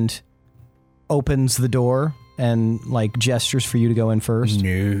and opens the door and, like, gestures for you to go in first.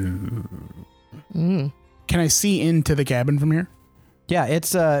 No. Can I see into the cabin from here? Yeah,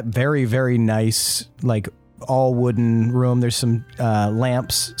 it's a very, very nice, like, all wooden room. There's some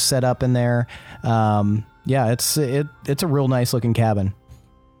lamps set up in there. Yeah, it's a real nice looking cabin.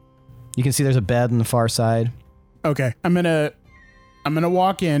 You can see there's a bed on the far side. Okay, I'm gonna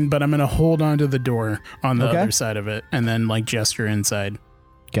walk in, but I'm gonna hold onto the door on the other side of it, and then like gesture inside.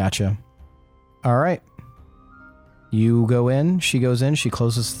 Gotcha. All right. You go in. She goes in. She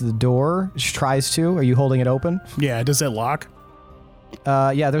closes the door. She tries to. Are you holding it open? Yeah. Does it lock?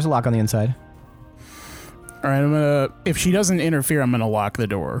 Yeah. There's a lock on the inside. All right. If she doesn't interfere, I'm gonna lock the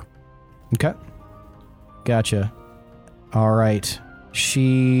door. Okay. Gotcha. All right.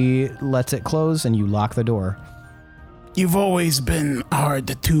 She lets it close, and you lock the door. You've always been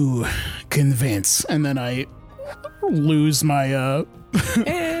hard to convince, and then I lose my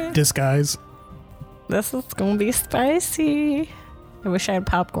disguise. This is gonna be spicy. I wish I had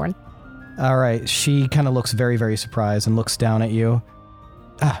popcorn. All right. She kind of looks very, very surprised and looks down at you.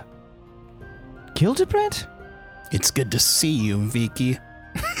 Gildebrand? It's good to see you, Vicky.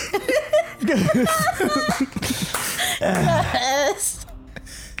 Yes.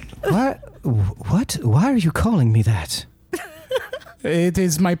 What? Why are you calling me that? It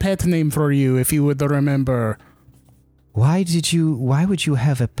is my pet name for you, if you would remember. Why would you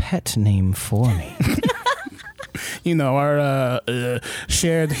have a pet name for me? You know, our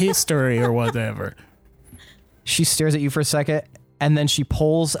shared history or whatever. She stares at you for a second, and then she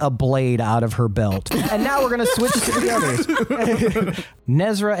pulls a blade out of her belt. And now we're going to switch to the others.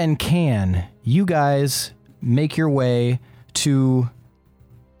 Nezra and Can, you guys make your way to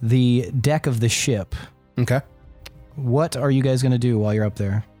the deck of the ship. Okay. What are you guys going to do while you're up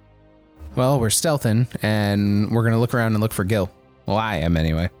there? Well, we're stealthing, and we're going to look around and look for Gil. Well, I am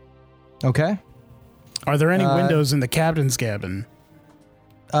anyway. Okay. Are there any windows in the captain's cabin?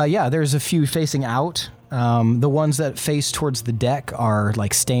 Yeah, there's a few facing out. The ones that face towards the deck are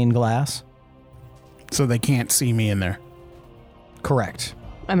like stained glass. So they can't see me in there. Correct.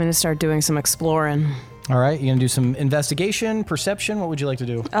 I'm going to start doing some exploring. All right, you're going to do some investigation, perception. What would you like to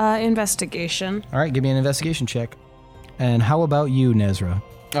do? Investigation. All right, give me an investigation check. And how about you, Nezra?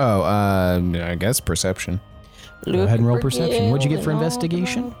 Oh, I guess perception. Go ahead and roll perception. What'd you get for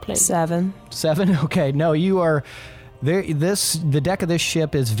investigation? 7. 7? Okay, no, you are... The deck of this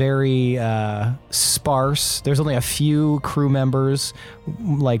ship is very sparse. There's only a few crew members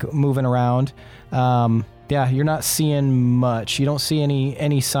like moving around. Yeah, you're not seeing much. You don't see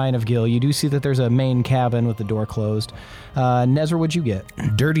any sign of Gil. You do see that there's a main cabin with the door closed. Nezra, what'd you get?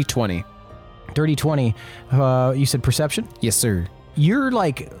 Dirty 20. Dirty 20. You said perception? Yes, sir. You're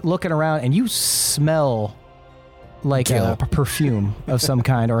like looking around and you smell like a perfume of some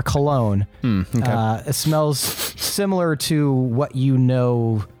kind or a cologne. Okay. It smells similar to what you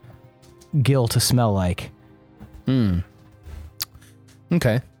know Gil to smell like.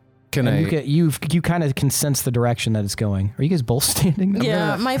 Okay. Can And I? you kind of can sense the direction that it's going. Are you guys both standing there?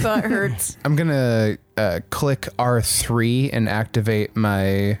 Yeah, my butt hurts. I'm gonna click R3 and activate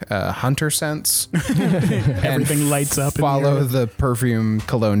my hunter sense. Everything lights up. Follow in the the perfume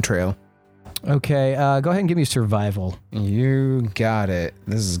cologne trail. Okay, go ahead and give me survival. You got it.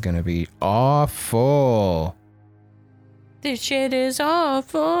 This is gonna be awful. This shit is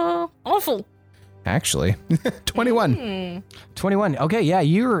awful. Awful. Actually, 21. 21. Okay, yeah,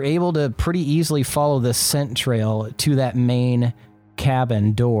 you were able to pretty easily follow the scent trail to that main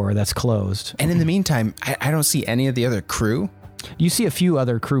cabin door that's closed. And in the meantime, I don't see any of the other crew. You see a few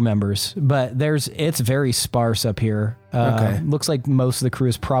other crew members, but it's very sparse up here. Okay. Looks like most of the crew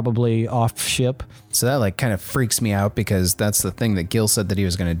is probably off ship. So that like kind of freaks me out because that's the thing that Gil said that he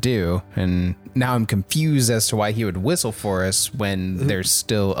was going to do. And now I'm confused as to why he would whistle for us when there's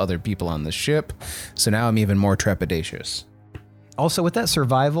still other people on the ship. So now I'm even more trepidatious. Also, with that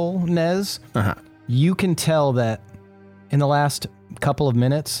survival, Nez, Uh-huh. you can tell that in the last couple of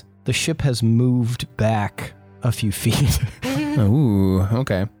minutes, the ship has moved back a few feet. Ooh,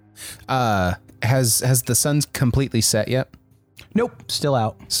 okay. Has the sun completely set yet? Nope, still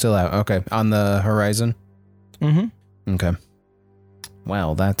out. Still out. Okay. On the horizon? Mm-hmm. Okay.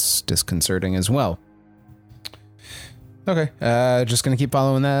 Well, that's disconcerting as well. Okay. Just going to keep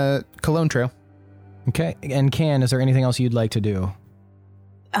following that cologne trail. Okay, and Can, is there anything else you'd like to do?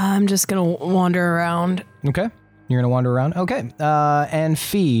 I'm just going to wander around. Okay, you're going to wander around? Okay, and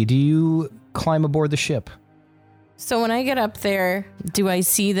Fee, do you climb aboard the ship? So when I get up there, do I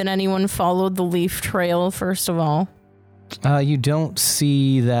see that anyone followed the leaf trail, first of all? You don't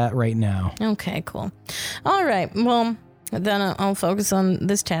see that right now. Okay, cool. All right, well, then I'll focus on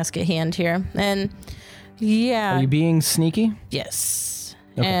this task at hand here. And, yeah. Are you being sneaky? Yes.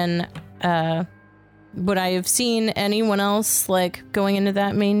 Okay. And, would I have seen anyone else, like, going into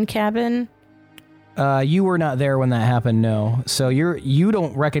that main cabin? You were not there when that happened, no. So you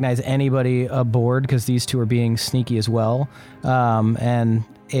don't recognize anybody aboard because these two are being sneaky as well. And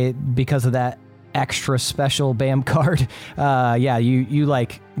because of that extra special BAM card,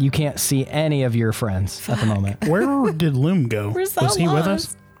 you can't see any of your friends at the moment. Where did Loom go? Where's Was that he with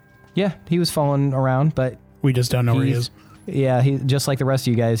lost? us? Yeah, he was following around, but We just don't know where he is. yeah, he just like the rest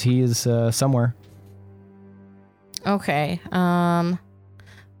of you guys, he is somewhere. Okay.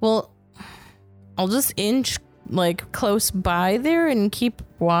 Well, I'll just inch like close by there and keep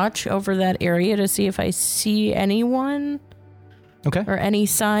watch over that area to see if I see anyone Okay. or any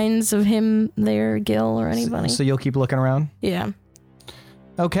signs of him there, Gil or anybody. So you'll keep looking around? Yeah.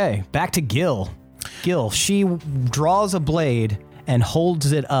 Okay, back to Gil. Gil, she draws a blade and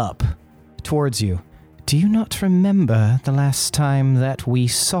holds it up towards you. Do you not remember the last time that we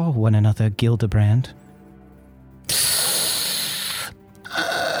saw one another, Gildebrand?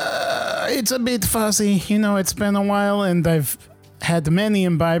 It's a bit fuzzy. You know, it's been a while and I've had many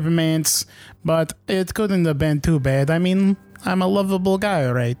imbibements, but it couldn't have been too bad. I mean, I'm a lovable guy,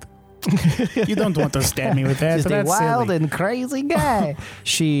 right? You don't want to stab me with that. Just a That's wild silly. and crazy guy.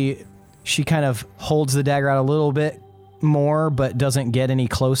 She kind of holds the dagger out a little bit more, but doesn't get any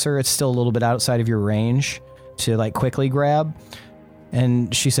closer. It's still a little bit outside of your range to like quickly grab.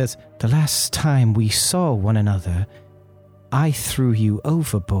 And she says, the last time we saw one another, I threw you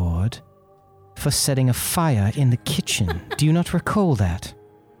overboard for setting a fire in the kitchen. Do you not recall that?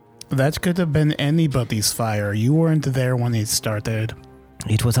 That could have been anybody's fire. You weren't there when it started.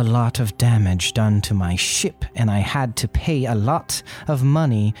 It was a lot of damage done to my ship, and I had to pay a lot of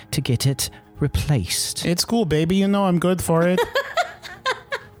money to get it replaced. It's cool, baby. You know I'm good for it.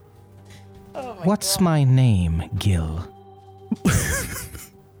 What's my name, Gil?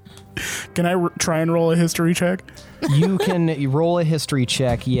 Can I try and roll a history check? You can roll a history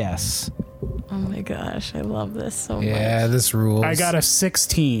check, yes. Oh my gosh, I love this so Yeah, much. this rules. I got a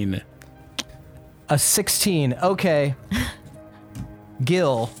 16. A 16, okay.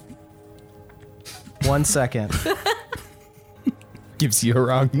 Gil. 1 second. Gives you a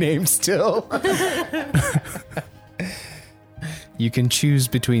wrong name still. You can choose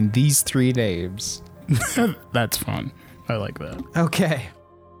between these three names. That's fun. I like that. Okay.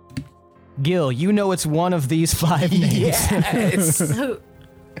 Gil, you know it's one of these 5 names. Yes.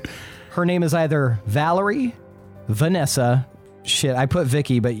 Her name is either Valerie, Vanessa. Shit, I put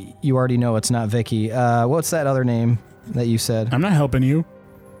Vicky, but you already know it's not Vicky. What's that other name that you said? I'm not helping you.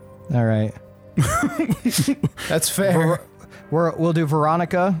 All right. That's fair. We'll do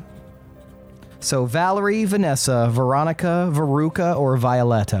Veronica. So Valerie, Vanessa, Veronica, Veruca, or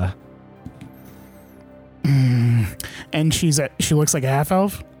Violetta. And she looks like a half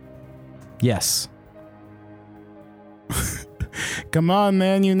elf. Yes. Come on,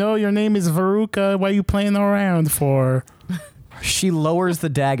 man. You know your name is Veruca. What are you playing around for? She lowers the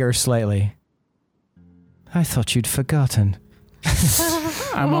dagger slightly. I thought you'd forgotten.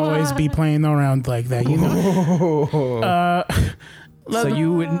 I'm always be playing around like that, you know. So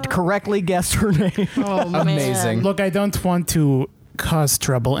you correctly guessed her name. Oh, man. Amazing. Look, I don't want to cause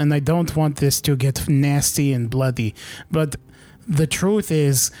trouble, and I don't want this to get nasty and bloody. But the truth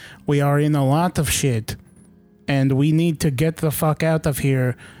is, we are in a lot of shit, and we need to get the fuck out of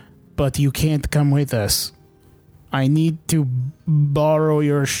here, but you can't come with us. I need to borrow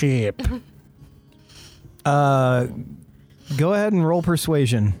your ship. Go ahead and roll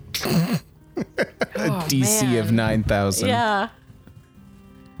persuasion. DC man. of 9,000. Yeah.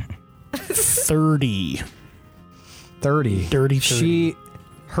 30. 30. Dirty 30.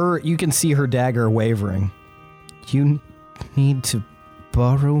 You can see her dagger wavering. You need to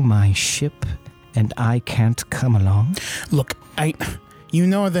borrow my ship and I can't come along? Look, you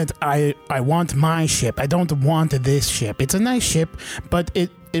know that I want my ship. I don't want this ship. It's a nice ship, but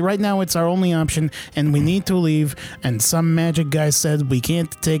right now it's our only option, and we need to leave, and some magic guy said we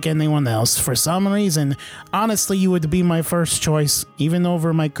can't take anyone else. For some reason, honestly, you would be my first choice, even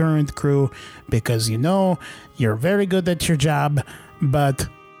over my current crew, because you know, you're very good at your job, but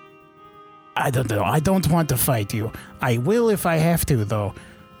I don't know. I don't want to fight you. I will if I have to, though,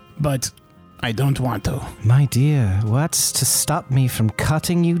 but I don't want to. My dear, what's to stop me from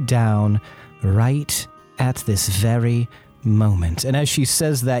cutting you down right at this very moment? And as she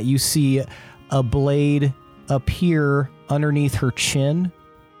says that, you see a blade appear underneath her chin,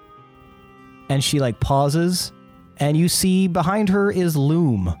 and she pauses, and you see behind her is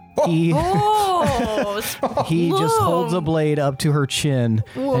Loom. He just holds a blade up to her chin,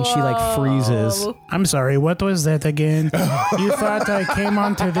 and she freezes. I'm sorry, what was that again? You thought I came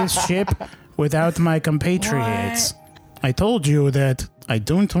onto this ship without my compatriots. I told you that I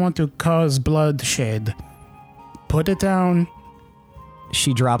don't want to cause bloodshed. Put it down.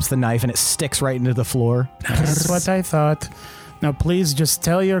 She drops the knife and it sticks right into the floor. That's what I thought. Now please just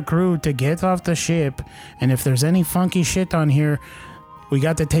tell your crew to get off the ship, and if there's any funky shit on here, we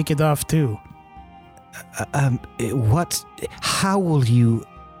got to take it off too. What? How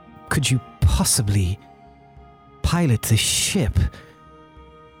could you possibly pilot the ship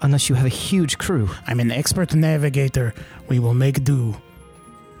unless you have a huge crew? I'm an expert navigator. We will make do.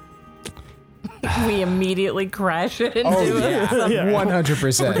 We immediately crash it into it.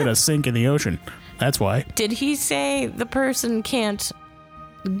 100%. We're gonna sink in the ocean. That's why. Did he say the person can't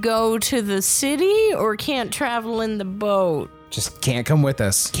go to the city or can't travel in the boat? Just can't come with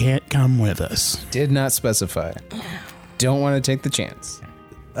us. Can't come with us. Did not specify. Don't want to take the chance.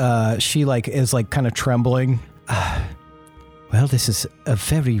 She is kind of trembling. Well, this is a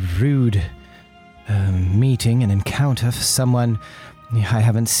very rude meeting and encounter for someone I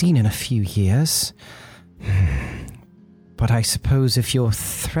haven't seen in a few years. But I suppose if you're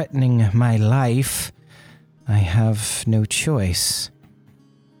threatening my life, I have no choice.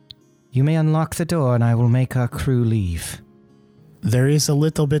 You may unlock the door and I will make our crew leave. There is a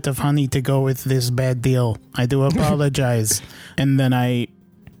little bit of honey to go with this bad deal. I do apologize. And then I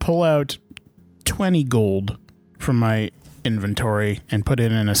pull out 20 gold from my inventory and put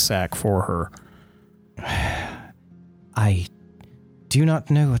it in a sack for her. I do not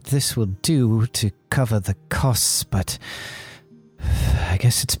know what this will do to cover the costs, but I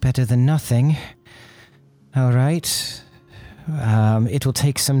guess it's better than nothing. All right. It will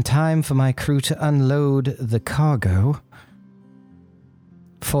take some time for my crew to unload the cargo.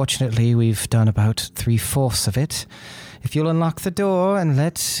 Fortunately, we've done about 3/4 of it. If you'll unlock the door and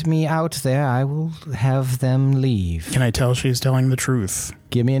let me out there, I will have them leave. Can I tell she's telling the truth?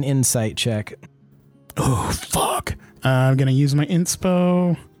 Give me an insight check. Oh, fuck. I'm going to use my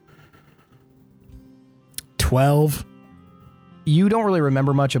inspo. 12. You don't really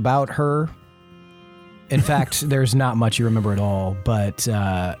remember much about her. In fact, there's not much you remember at all, but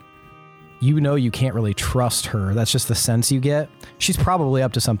you can't really trust her. That's just the sense you get. She's probably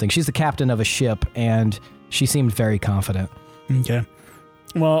up to something. She's the captain of a ship, and she seemed very confident. Okay.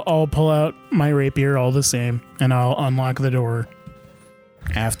 Well, I'll pull out my rapier all the same, and I'll unlock the door.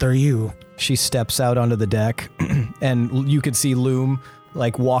 After you. She steps out onto the deck, and you can see Loom,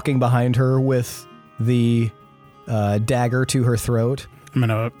 walking behind her with the dagger to her throat. I'm going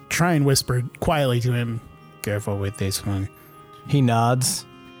to try and whisper quietly to him, careful with this one. He nods.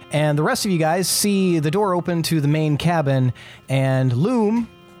 And the rest of you guys see the door open to the main cabin, and Loom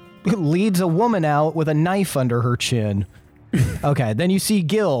leads a woman out with a knife under her chin. Okay, then you see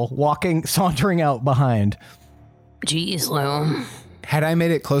Gil sauntering out behind. Jeez, Loom. Had I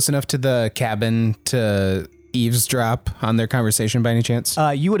made it close enough to the cabin to eavesdrop on their conversation by any chance?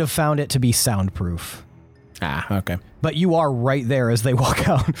 You would have found it to be soundproof. Okay. But you are right there as they walk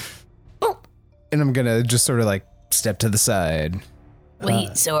out. And I'm going to just sort of like step to the side.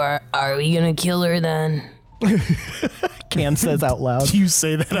 Wait, so are we gonna kill her then? Can says out loud. Do you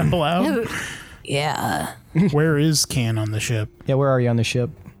say that out loud? Yeah. Where is Can on the ship? Yeah, where are you on the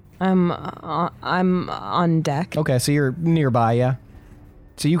ship? I'm on deck. Okay, so you're nearby, yeah?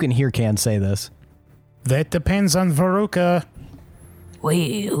 So you can hear Can say this. That depends on Veruca.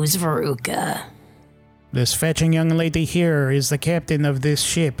 Wait, who's Veruca? This fetching young lady here is the captain of this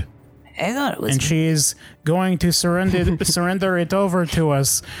ship. I thought it was. And she is going to surrender it over to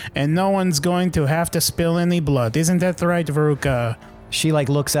us, and no one's going to have to spill any blood. Isn't that right, Veruca? She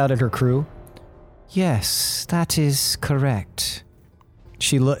looks out at her crew. Yes, that is correct.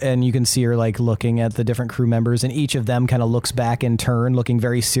 And you can see her looking at the different crew members, and each of them kind of looks back in turn, looking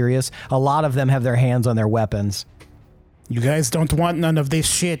very serious. A lot of them have their hands on their weapons. You guys don't want none of this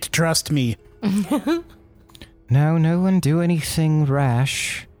shit, trust me. No one do anything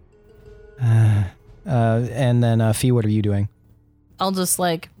rash. And then Fee, what are you doing? I'll just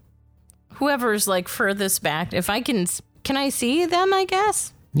whoever's furthest back. If I can I see them? I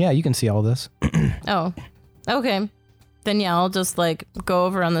guess. Yeah, you can see all this. Oh, okay. Then yeah, I'll just go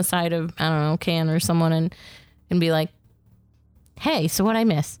over on the side of I don't know Can or someone and be like, hey, so what I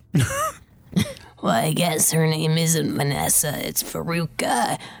miss? Well, I guess her name isn't Vanessa, it's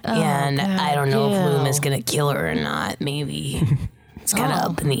Veruca. And God, I don't know if ew. Loom is gonna kill her or not. Maybe. It's kind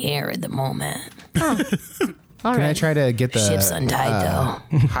of up in the air at the moment. All Can I right. try to get the Ship's untied,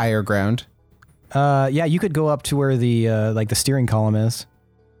 though. higher ground? Yeah, you could go up to where the the steering column is.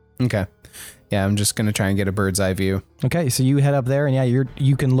 Okay. Yeah, I'm just going to try and get a bird's eye view. Okay, so you head up there, and yeah,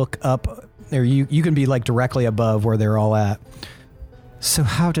 you can look up, or you can be directly above where they're all at. So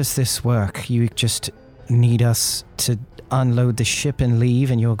how does this work? You just need us to unload the ship and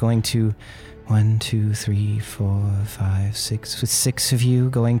leave, and you're going to 1, 2, 3, 4, 5, 6, with 6 of you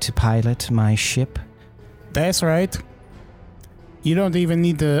going to pilot my ship? That's right. You don't even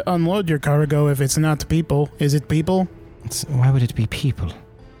need to unload your cargo if it's not people. Is it people? Why would it be people?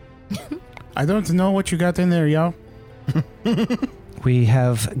 I don't know what you got in there, y'all. We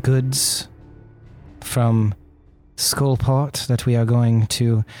have goods from Skullport that we are going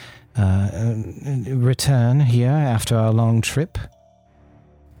to return here after our long trip.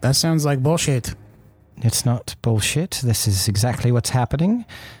 That sounds like bullshit. It's not bullshit. This is exactly what's happening.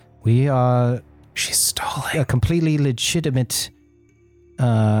 We are She's stalling. a completely legitimate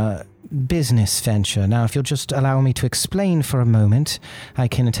business venture. Now, if you'll just allow me to explain for a moment, I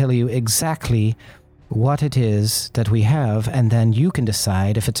can tell you exactly what it is that we have, and then you can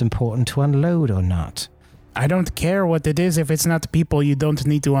decide if it's important to unload or not. I don't care what it is. If it's not people, you don't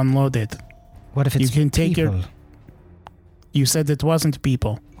need to unload it. What if it's You can take people? You said it wasn't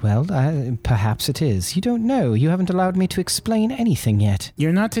people. Well, perhaps it is. You don't know. You haven't allowed me to explain anything yet.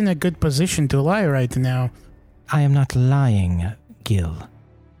 You're not in a good position to lie right now. I am not lying, Gil.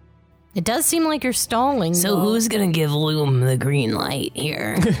 It does seem like you're stalling. So though. who's gonna give Loom the green light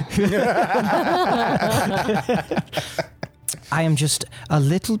here? I am just a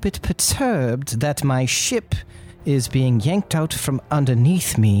little bit perturbed that my ship is being yanked out from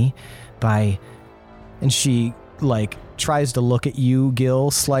underneath me by... And she, tries to look at you,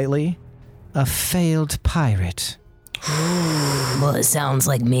 Gil, slightly. A failed pirate. Well, it sounds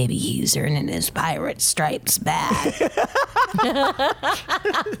like maybe he's earning his pirate stripes back.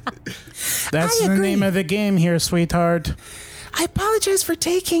 That's I the agree. name of the game here, sweetheart. I apologize for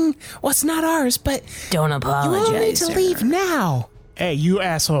taking what's not ours, but Don't you apologize. all need to sir. leave now. Hey, you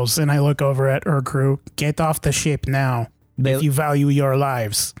assholes. And I look over at her crew. Get off the ship now. They- if you value your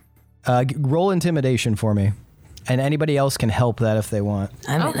lives. Roll intimidation for me. And anybody else can help that if they want.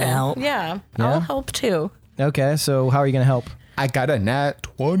 I'm gonna help. Yeah, Yeah? I'll help too. Okay, so how are you going to help? I got a nat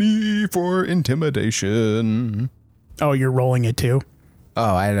 20 for intimidation. Oh, you're rolling it too?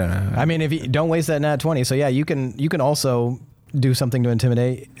 Oh, I don't know. I mean, if you don't waste that nat 20, so yeah, you can also do something to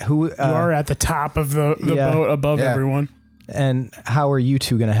intimidate. Who You are at the top of the yeah. boat above Yeah. everyone. and how are you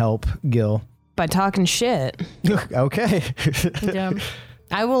two going to help, Gil? By talking shit. Okay. Yeah.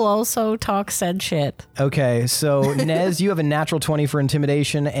 I will also talk said shit. Okay, so Nez, you have a natural 20 for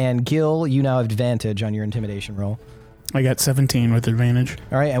intimidation, and Gil, you now have advantage on your intimidation roll. I got 17 with advantage.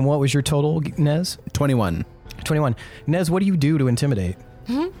 All right, and what was your total, Nez? 21. 21. Nez, what do you do to intimidate?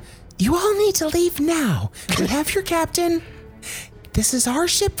 You all need to leave now. We have your captain. This is our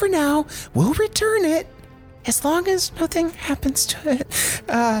ship for now. We'll return it as long as nothing happens to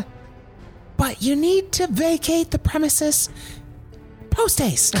it. But you need to vacate the premises post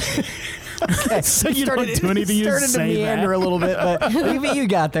haste. Okay. So you don't do anything, you started just to say meander that. a little bit, but you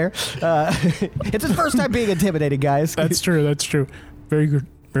got there. It's his first time being intimidated, guys. That's true. That's true. Very good.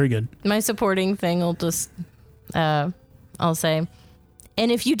 Very good. My supporting thing will just, I'll say,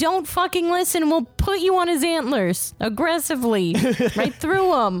 and if you don't fucking listen, we'll put you on his antlers aggressively, right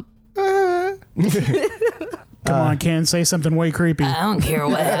through him. Come on, Ken, say something way creepy. I don't care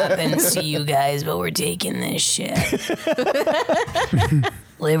what happens to you guys, but we're taking this shit.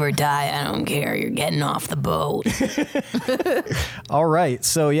 Live or die, I don't care. You're getting off the boat. All right.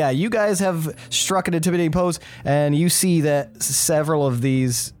 So, yeah, you guys have struck an intimidating pose, and you see that several of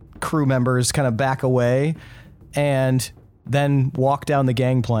these crew members kind of back away and then walk down the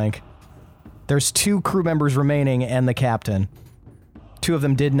gangplank. There's 2 crew members remaining and the captain. 2 of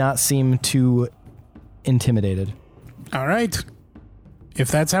them did not seem too intimidated. All right. If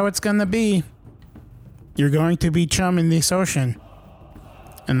that's how it's going to be, you're going to be chum in this ocean.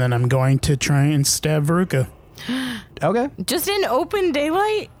 And then I'm going to try and stab Veruca. Okay. Just in open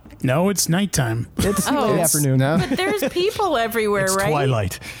daylight? No, it's nighttime. It's Oh. late afternoon. No, But there's people everywhere, It's right?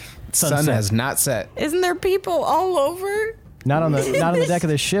 twilight. sun Sunset. has not set. Isn't there people all over? Not on the deck of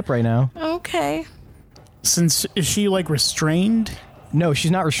the ship right now. Okay. Since, is she like restrained? No,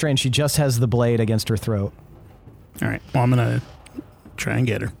 she's not restrained. She just has the blade against her throat. All right. Well, I'm going to try and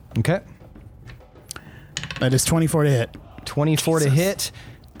get her. Okay. That is 24 to hit. 24 to hit.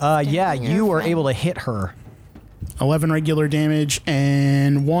 Yeah, you are able to hit her. 11 regular damage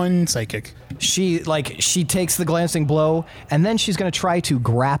and 1 psychic. She takes the glancing blow, and then she's going to try to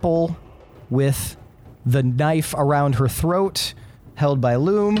grapple with the knife around her throat, held by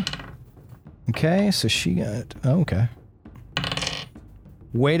Loom. Okay, so she got... Oh, okay.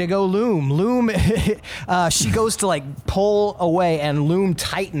 Way to go, Loom. Loom, she goes to, like, pull away, and Loom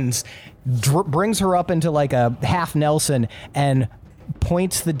tightens, brings her up into, like, a half Nelson, and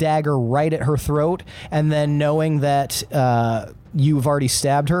points the dagger right at her throat, and then knowing that you've already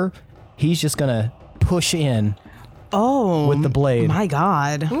stabbed her, he's just going to push in with the blade. My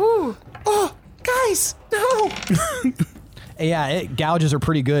God. Oh, guys, no. Yeah, it gouges her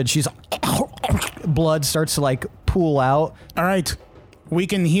pretty good. She's... Blood starts to, like, pool out. All right. We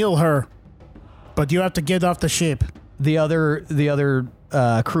can heal her, but you have to get off the ship. The other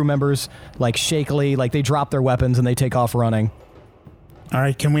crew members, like, shakily, like, they drop their weapons and they take off running. All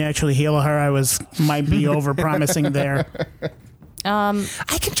right, can we actually heal her? Might be over-promising there.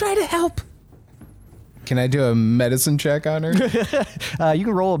 I can try to help. Can I do a medicine check on her? You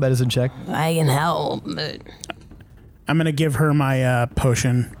can roll a medicine check. I can help, but I'm going to give her my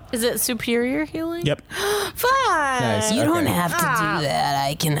potion. Is it superior healing? Yep. Fine. Nice. you don't Okay. have to do that.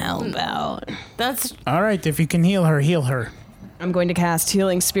 I can help out. That's All right, if you can heal her, heal her. I'm going to cast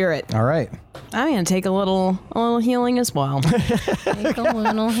Healing Spirit. All right. I'm going to take a little healing as well. like a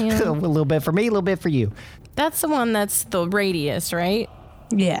little A hand. little bit for me, a little bit for you. That's the one that's the radius, right?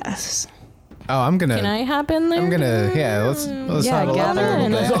 Yes. Oh, I'm gonna. Can I hop in there? I'm gonna. Yeah, let's Yeah, huddle up a gather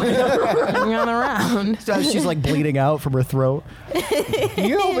little in. bit. Run around. She's, like, bleeding out from her throat.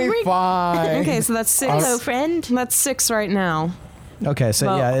 You'll be fine. Okay, so that's 6. Hello, friend. That's 6 right now. Okay, so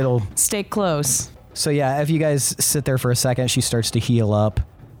Well- yeah, it'll... Stay close. So yeah, if you guys sit there for a second, she starts to heal up.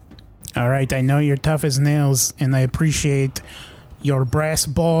 All right, I know you're tough as nails, and I appreciate your brass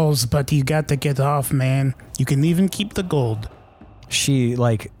balls, but you got to get off, man. You can even keep the gold. She,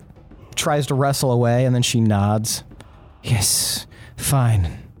 like, tries to wrestle away, and then she nods. Yes,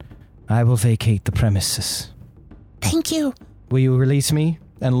 fine. I will vacate the premises. Thank you. Will you release me?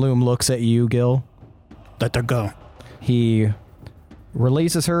 And Loom looks at you, Gil. Let her go. He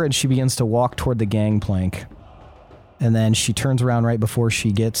releases her, and she begins to walk toward the gangplank. And then she turns around right before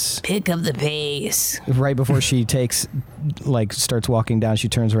she gets... Pick up the pace. Right before she starts walking down, she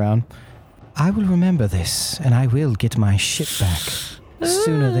turns around. I will remember this, and I will get my ship back.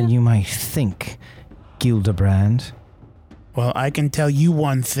 Sooner than you might think, Gildebrand. Well, I can tell you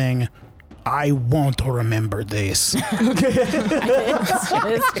one thing. I won't remember this. It's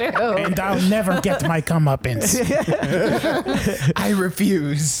true. And I'll never get my comeuppance. I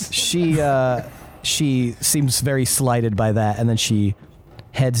refuse. She seems very slighted by that, and then she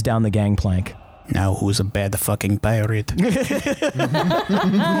heads down the gangplank. Now who's a bad fucking pirate? All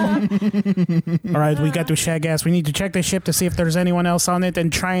right, we got to shag ass. We need to check the ship to see if there's anyone else on it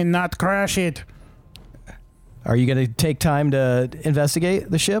and try and not crash it. Are you going to take time to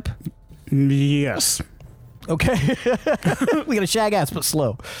investigate the ship? Yes. Okay. We got to shag ass, but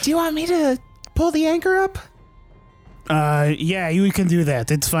slow. Do you want me to pull the anchor up? Yeah, you can do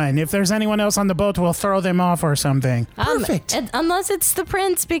that. It's fine. If there's anyone else on the boat, we'll throw them off or something. Perfect. Unless it's the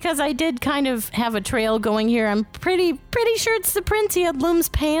prince, because I did kind of have a trail going here. I'm pretty sure it's the prince. He had Loom's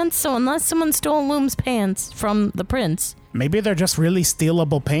pants, so unless someone stole Loom's pants from the prince. Maybe they're just really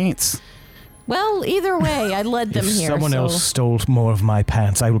stealable paints. Well, either way, I led them If here. someone so. else stole more of my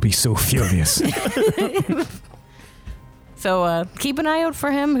pants, I will be so furious. So keep an eye out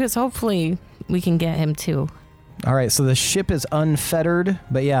for him, because hopefully we can get him too. All right, so the ship is unfettered,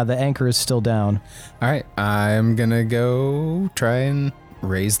 but yeah, the anchor is still down. All right, I'm gonna go try and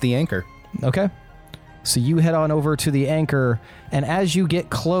raise the anchor. Okay. So you head on over to the anchor, and as you get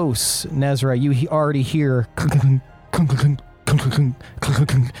close, Nezra, you already hear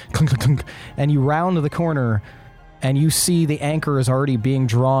and you round the corner, and you see the anchor is already being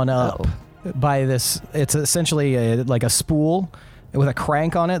drawn up by this. It's essentially like a spool with a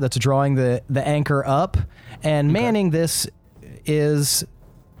crank on it that's drawing the anchor up. And manning this is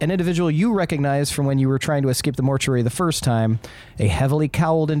an individual you recognize from when you were trying to escape the mortuary the first time. A heavily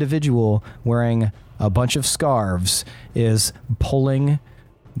cowled individual wearing a bunch of scarves is pulling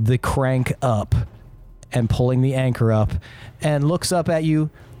the crank up and pulling the anchor up, and looks up at you,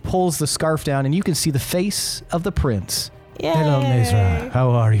 pulls the scarf down, and you can see the face of the prince. Yay. Hello, Nezra.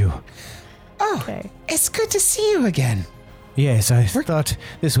 How are you? Oh, Okay. it's good to see you again. Yes, I thought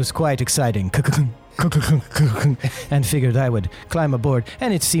this was quite exciting. And figured I would climb aboard,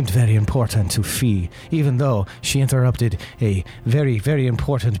 and it seemed very important to Fee, even though she interrupted a very, very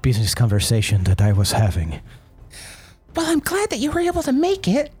important business conversation that I was having. Well, I'm glad that you were able to make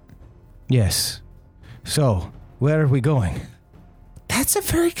it. Yes. So, where are we going? That's a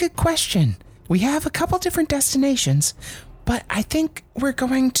very good question. We have a couple different destinations, but I think we're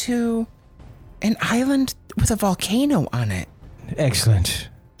going to an island with a volcano on it. Excellent.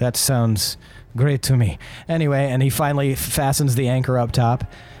 That sounds great to me. Anyway, and he finally fastens the anchor up top.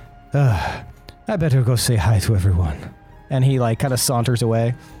 I better go say hi to everyone. And he kind of saunters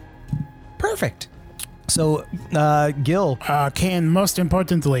away. Perfect. So, Gil, Can, most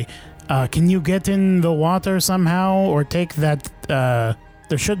importantly, can you get in the water somehow, or take that,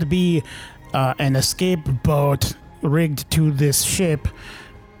 there should be an escape boat rigged to this ship.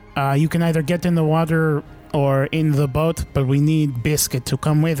 You can either get in the water or in the boat, but we need Biscuit to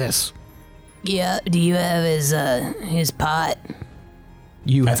come with us. Yeah, do you have his pot?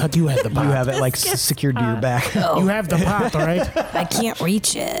 I thought you had the pot. you have it secured to your back. You have the pot, all right? I can't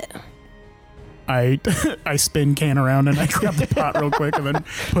reach it. I spin Can around and I grab the pot real quick and then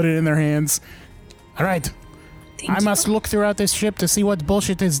put it in their hands. All right. I must look throughout this ship to see what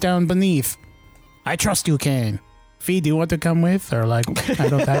bullshit is down beneath. I trust you, Can. Fee, do you want to come with? Or I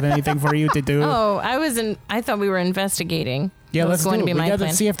don't have anything for you to do. Oh, I thought we were investigating. Yeah, That was let's going do to it. be We my gotta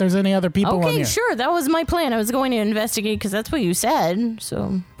plan. see if there's any other people on Okay, here. sure. That was my plan. I was going to investigate because that's what you said.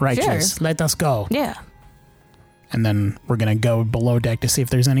 So Righteous. Sure. Let us go. Yeah. And then we're going to go below deck to see if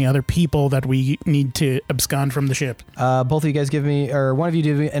there's any other people that we need to abscond from the ship. Both of you guys give me, or one of you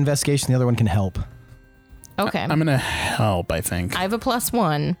do investigation, the other one can help. Okay. I'm going to help, I think. I have a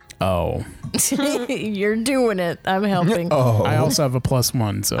 +1. Oh. You're doing it. I'm helping. I also have a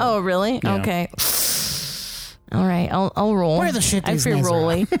 +1, so. Oh, really? Yeah. Okay. All right. I'll roll. Where the shit I is feel Nezra?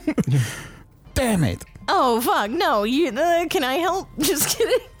 rolly. Damn it. Oh, fuck. No. Can I help? Just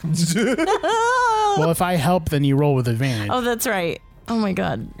kidding. Well, if I help, then you roll with advantage. Oh, that's right. Oh, my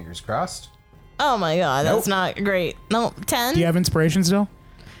God. Fingers crossed. Oh, my God. That's not great. No, 10? Do you have inspiration still?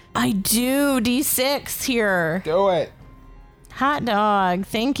 I do. D6 here. Do it. Hot dog.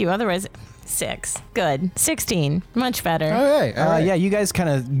 Thank you. Otherwise, 6. Good. 16. Much better. Okay. All right. Yeah, you guys kind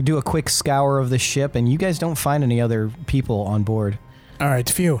of do a quick scour of the ship, and you guys don't find any other people on board. All right,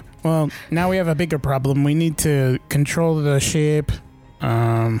 phew. Well, now we have a bigger problem. We need to control the ship.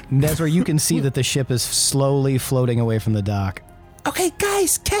 That's where you can see that the ship is slowly floating away from the dock. Okay,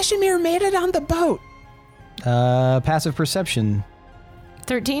 guys, Kashmir made it on the boat. Passive perception.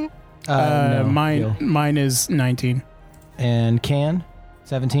 13? No, mine Gil. is 19. And Can?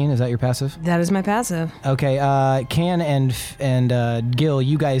 17, is that your passive? That is my passive. Okay, Can and Gil,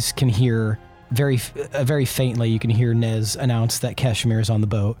 you guys can hear very faintly, you can hear Nez announce that Kashmir is on the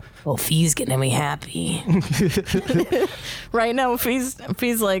boat. Well, Fee's gonna be happy. Right now, Fee's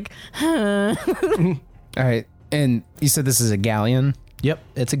like, huh. All right. And you said this is a galleon? Yep,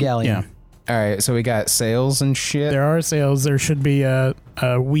 it's a galleon. Yeah. All right. So we got sails and shit. There are sails. There should be a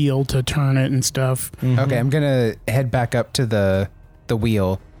wheel to turn it and stuff. Okay. I'm going to head back up to the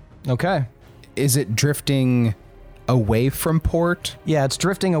wheel. Okay. Is it drifting away from port? Yeah, it's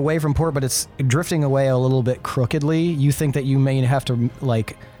drifting away from port, but it's drifting away a little bit crookedly. You think that you may have to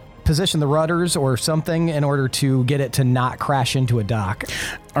position the rudders or something in order to get it to not crash into a dock.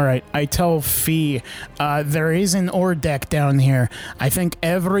 All right, I tell Fee, there is an ore deck down here. I think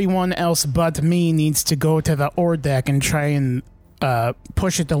everyone else but me needs to go to the ore deck and try and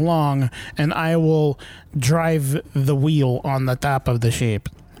push it along, and I will drive the wheel on the top of the ship.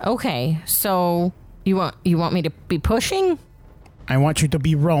 Okay, so you want me to be pushing? I want you to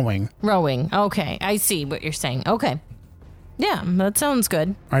be rowing. Rowing. Okay, I see what you're saying. Okay. Yeah, that sounds good.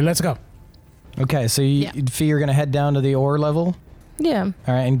 All right, let's go. Okay, so Yeah. Fee, you're going to head down to the ore level. Yeah.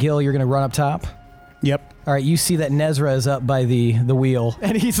 All right, and Gil, you're going to run up top. Yep. All right, you see that Nezra is up by the wheel,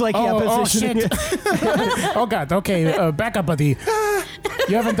 and he's like, positioning shit. Oh, God. Okay, back up, buddy.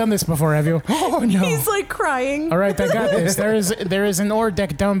 You haven't done this before, have you? Oh, no. He's like crying. All right, I got this. There is an ore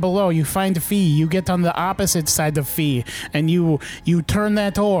deck down below. You find Fee. You get on the opposite side of Fee, and you turn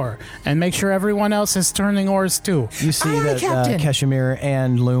that ore, and make sure everyone else is turning oars too. You see that Keshimir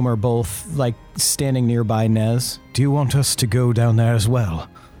and Loom are both like standing nearby Nez. Do you want us to go down there as well?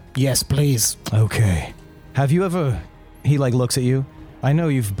 Yes, please. Okay. Have you ever... He like looks at you. I know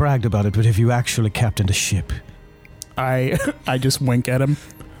you've bragged about it, but have you actually captained a ship? I just wink at him.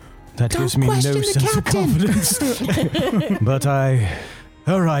 That gives me no sense of confidence. But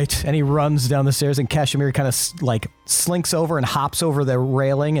all right. And he runs down the stairs, and Kashmir kind of slinks over and hops over the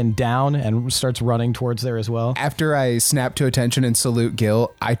railing and down and starts running towards there as well. After I snap to attention and salute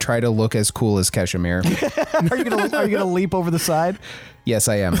Gil, I try to look as cool as Keshimir. Are you gonna leap over the side? Yes,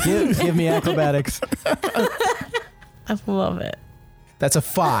 I am. Give me acrobatics. I love it. That's a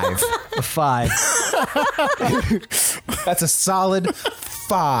 5. A 5. That's a solid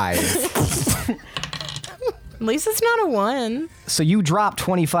 5. At least it's not a 1. So you drop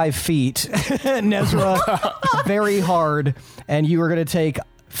 25 feet, Nezra, very hard, and you are going to take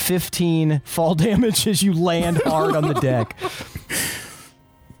 15 fall damage as you land hard on the deck.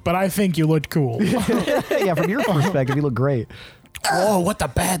 But I think you looked cool. Yeah, from your perspective, you look great. Oh, what a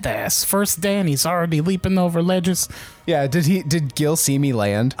badass. First day and he's already leaping over ledges. Yeah, did Gil see me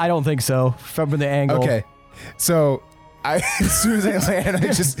land? I don't think so, from the angle. Okay. So as soon as I land,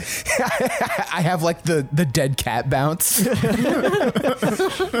 I have like the dead cat bounce.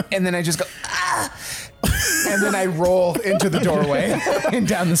 And then I just go, ah! And then I roll into the doorway and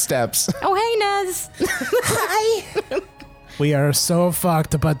down the steps. Oh, hey, Nez. Hi. We are so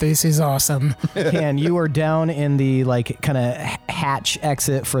fucked, but this is awesome. And you are down in the kind of hatch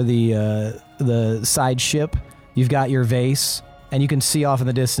exit for the side ship. You've got your vase, and you can see off in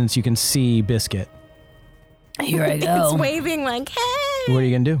the distance, you can see Biscuit. Here I go. It's waving like, hey. What are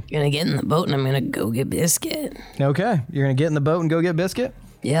you going to do? Gonna get in the boat and I'm gonna go get Biscuit. Okay, you're going to get in the boat and go get Biscuit?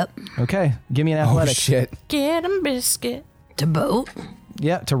 Yep. Okay, give me an Oh, athletics. shit. Get him, Biscuit. To boat.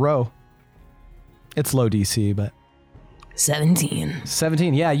 Yeah, to row. It's low DC, but... 17.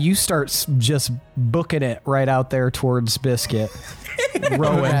 17. Yeah, you start just booking it right out there towards Biscuit.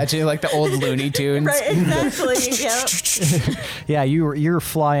 Rowing. Imagine like the old Looney Tunes. Right, exactly. Yep. Yeah, you're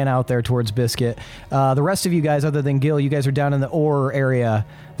flying out there towards Biscuit. The rest of you guys, other than Gil, you guys are down in the ore area.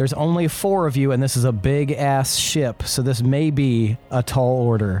 There's only 4 of you, and this is a big-ass ship, so this may be a tall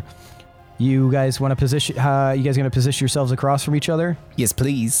order. You guys want to position... you guys going to position yourselves across from each other? Yes,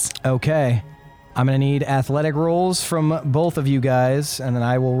 please. Okay. I'm going to need athletic rolls from both of you guys, and then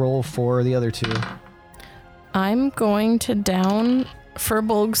I will roll for the other 2. I'm going to down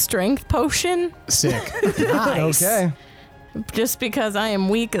Furbolg's strength potion Sick. Nice. Okay. just because I am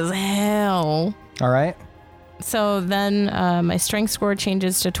weak as hell. All right. So then my strength score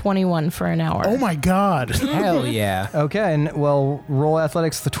changes to 21 for an hour. Oh my God. Hell yeah. Okay, and well, roll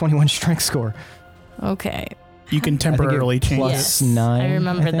athletics, the 21 strength score. Okay. You can temporarily change plus it. Yes, 9. I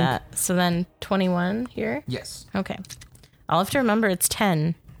remember think. that. So then 21 here? Yes. Okay. I'll have to remember it's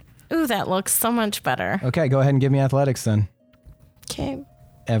 10. Ooh, that looks so much better. Okay, go ahead and give me athletics then. Okay.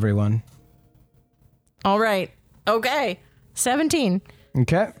 Everyone. All right. Okay. 17.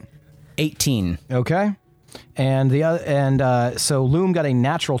 Okay. 18. Okay. And the other, so Loom got a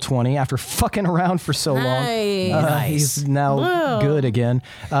natural 20 after fucking around for so long. Nice. He's now Whoa. good again.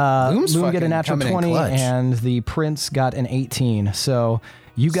 Loom's Loom got a fucking natural coming in 20, clutch. and the Prince got an 18. So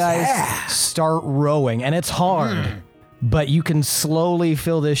you guys start rowing, and it's hard. But you can slowly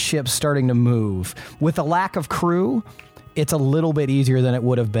feel this ship starting to move. With a lack of crew, it's a little bit easier than it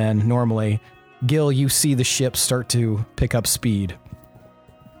would have been normally. Gil, you see the ship start to pick up speed.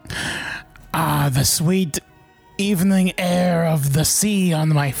 Ah, the sweet evening air of the sea on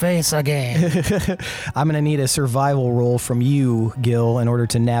my face again. I'm going to need a survival roll from you, Gil, in order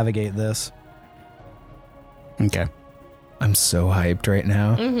to navigate this. Okay. I'm so hyped right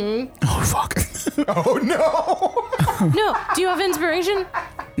now. Oh, fuck. Oh no! No, do you have inspiration?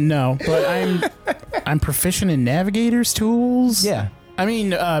 No, but I'm proficient in navigator's tools. Yeah. I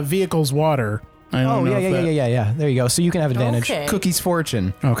mean, vehicles water. I don't Oh, know yeah, if yeah, that- yeah, yeah, yeah. There you go. So you can have advantage. Okay. Cookie's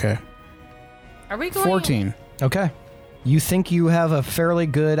fortune. Okay. Are we going? 14. Okay. You think you have a fairly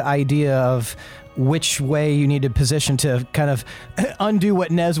good idea of which way you need to position to kind of undo what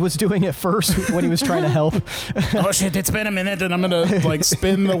Nez was doing at first when he was trying to help. Oh, shit, it's been a minute, and I'm going to, like,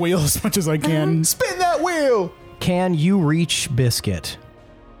 spin the wheel as much as I can. Spin that wheel! Can you reach Biscuit?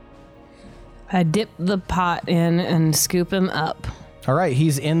 I dip the pot in and scoop him up. All right,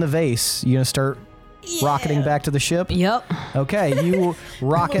 he's in the vase. You gonna start rocketing back to the ship? Yep. Okay, you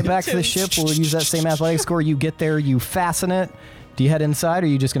rocket back to the ship. We'll use that same athletic score. You get there, you fasten it. Do you head inside, or are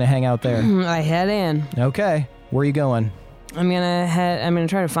you just gonna hang out there? I head in. Okay, where are you going? I'm gonna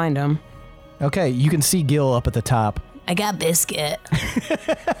try to find him. Okay, you can see Gil up at the top. I got Biscuit.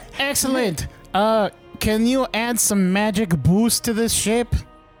 Excellent. Can you add some magic boost to this ship?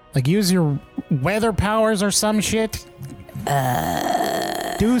 Like, use your weather powers or some shit?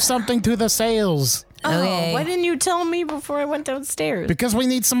 Do something to the sails. Okay. Oh, why didn't you tell me before I went downstairs? Because we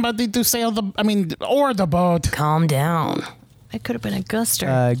need somebody to sail the boat. Calm down. I could have been a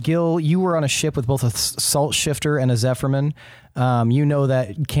guster. Gil, you were on a ship with both a salt shifter and a Zephyrman. You know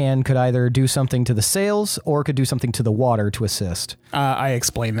that Can could either do something to the sails or could do something to the water to assist. I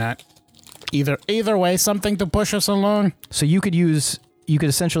explained that. Either way, something to push us along. So you could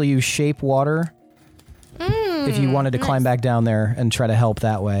essentially use shape water if you wanted to climb back down there and try to help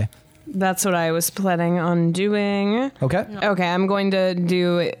that way. That's what I was planning on doing. Okay. Okay, I'm going to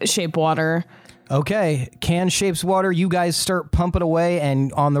do shape water. Okay. Can shapes water. You guys start pumping away,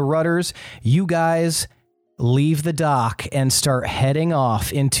 and on the rudders, you guys leave the dock and start heading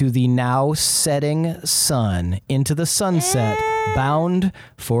off into the now setting sun, into the sunset, bound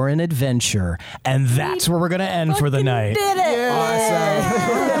for an adventure. And that's where we're going to end for the night. Did it? Okay.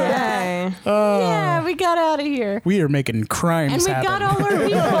 Yeah, we got out of here. We are making crimes And we happen. got all our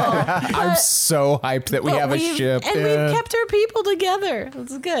people. I'm so hyped that we But have a we've- ship. And we've kept our people together.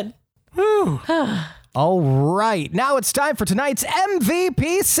 That's good. All right. Now it's time for tonight's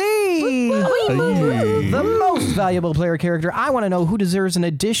MVPC. The most valuable player character. I want to know who deserves an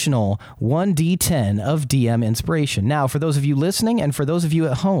additional 1d10 of DM inspiration. Now, for those of you listening and for those of you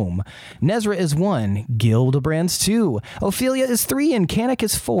at home, Nezra is 1, Gildebrand's 2, Ophelia is 3, and Kanik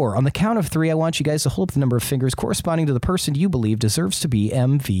is 4. On the count of 3, I want you guys to hold up the number of fingers corresponding to the person you believe deserves to be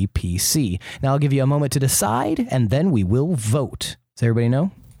MVPC. Now, I'll give you a moment to decide, and then we will vote. Does everybody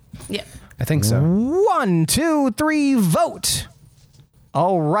know? Yeah. I think so. 1, 2, 3, vote.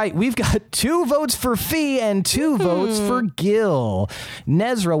 All right, we've got 2 votes for Fee and 2 votes for Gil.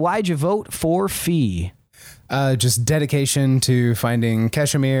 Nezra, why'd you vote for Fee? Just dedication to finding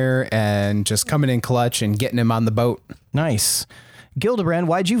Keshimir and just coming in clutch and getting him on the boat. Nice. Gildebrand,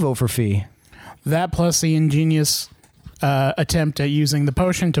 why'd you vote for Fee? That plus the ingenious attempt at using the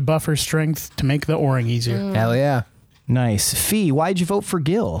potion to buffer strength to make the oaring easier. Hell yeah. Nice. Fee, why'd you vote for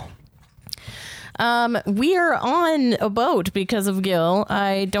Gil? We are on a boat because of Gil.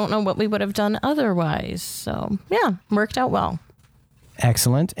 I don't know what we would have done otherwise. So, yeah, worked out well.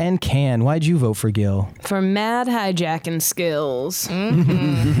 Excellent. And Can, why'd you vote for Gil? For mad hijacking skills.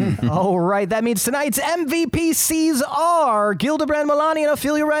 All right, that means tonight's MVPCs are Gildebrand Milani and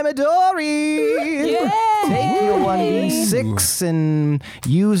Ophelia Ramadori. Take your 1d6 and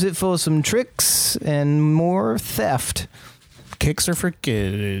use it for some tricks and more theft. Kicks are for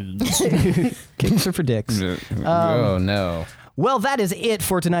kids. Kicks are for dicks. Oh, no. Well, that is it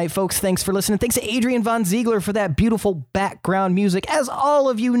for tonight, folks. Thanks for listening. Thanks to Adrian Von Ziegler for that beautiful background music. As all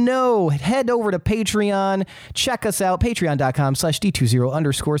of you know, head over to Patreon. Check us out,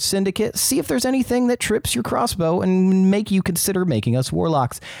 patreon.com/D20_syndicate. See if there's anything that trips your crossbow and make you consider making us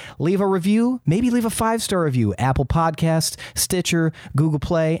warlocks. Leave a review, maybe leave a 5-star review. Apple Podcast, Stitcher, Google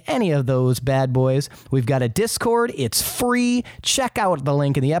Play, any of those bad boys. We've got a Discord. It's free. Check out the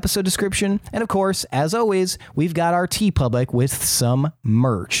link in the episode description. And of course, as always, we've got our TeePublic with some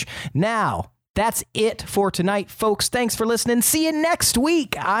merch. Now, that's it for tonight, folks. Thanks for listening. See you next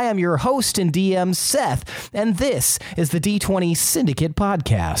week. I am your host and DM, Seth, and this is the D20 Syndicate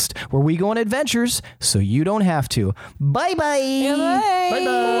Podcast, where we go on adventures so you don't have to. Bye-bye.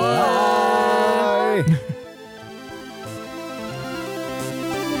 Bye.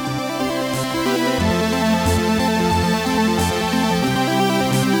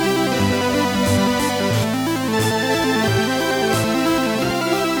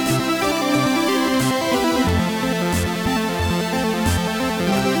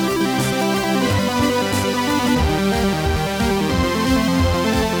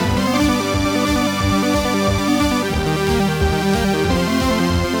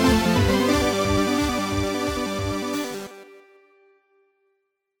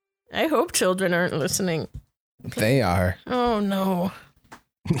 I hope children aren't listening. They are. Oh, no.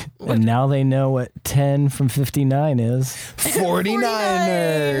 And now they know what 10 from 59 is.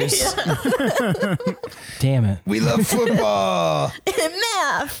 49ers. Damn it. We love football.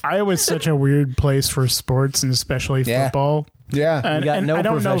 Math. Iowa's such a weird place for sports and especially Yeah. football. Yeah. And, We got and no I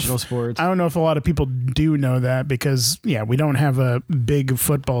don't know professional if, sports. I don't know if a lot of people do know that because, we don't have a big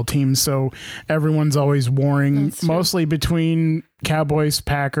football team. So everyone's always warring That's true. mostly between Cowboys,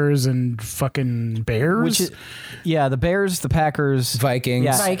 Packers, and fucking Bears. Which is, the Bears, the Packers, Vikings.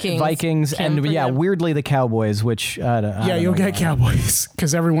 Vikings, Can't and forget. weirdly the Cowboys, which I don't you'll know get why. Cowboys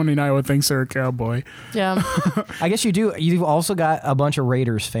because everyone in Iowa thinks they're a Cowboy. Yeah. I guess you do. You've also got a bunch of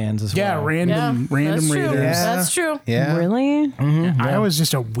Raiders fans as Yeah, well. random that's true. Raiders. Yeah. That's true. Yeah. Really? Iowa's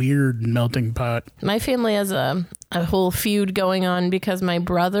just a weird melting pot. My family has a whole feud going on because my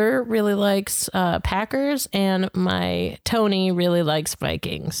brother really likes Packers and my Tony really likes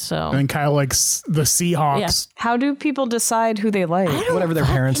Vikings. So And Kyle likes the Seahawks. How do people decide who they like? Whatever their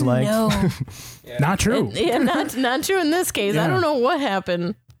parents like. no, Not true. not true in this case. I Yeah. don't know what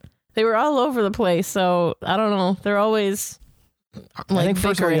happened. They were all over the place, so I don't know. They're always like I think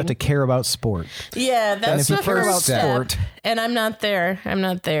first of all you have to bickering. care about sport. Yeah, that's if you the care first about step. sport- And I'm not there.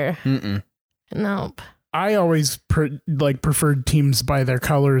 Nope. I always preferred teams by their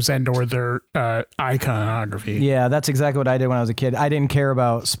colors and or their iconography. Yeah, that's exactly what I did when I was a kid. I didn't care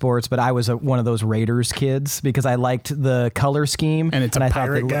about sports, but I was one of those Raiders kids because I liked the color scheme And it's a I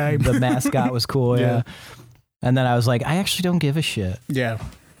pirate thought guy. the mascot was cool. Yeah. Yeah. And then I was like, I actually don't give a shit. Yeah.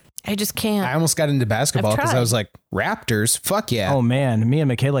 I just can't. I almost got into basketball I've because I tried. was like, Raptors, fuck yeah. Oh man, me and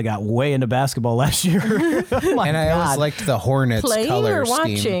Michaela got way into basketball last year. Oh my and I always God. liked the Hornets Playing color or scheme.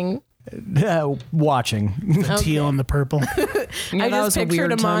 watching? Watching. The teal and the purple. Yeah, I that just was a pictured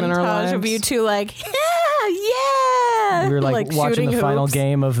weird a time in our montage of lives. you two like, yeah. We were like watching shooting the final hoops.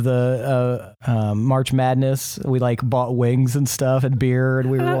 game of the March Madness. We like bought wings and stuff and beer, and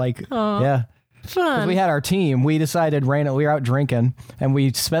we were like, yeah. 'Cause Fun. we had our team. We decided we were out drinking, and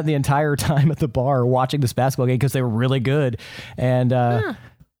we spent the entire time at the bar watching this basketball game because they were really good. And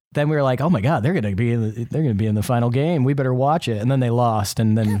then we were like, "Oh my God, they're gonna be in the final game. We better watch it." And then they lost,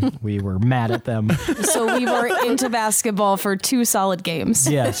 and then we were mad at them. So we were into basketball for 2 solid games.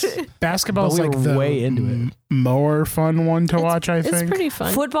 Yes, Basketball's But we like were the way into it. more fun one to watch, I It's think. pretty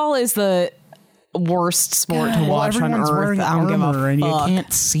fun. Football is the worst sport to Well, watch on everyone's earth. wearing I don't give armor a and you fuck.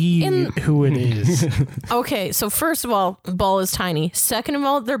 can't see who it is. Okay, so first of all, ball is tiny. Second of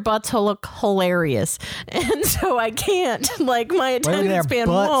all, their butts look hilarious, and so I can't. Like my look at attention their span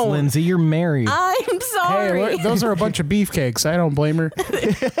butts, won't. Lindsay. You're married. I'm Hey, sorry. look, those are a bunch of beefcakes. I don't blame her.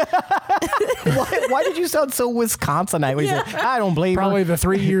 Why did you sound so Wisconsinite when you said, "I don't blame her"? Probably the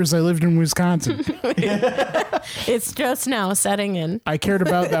 3 years I lived in Wisconsin. It's just now setting in. I cared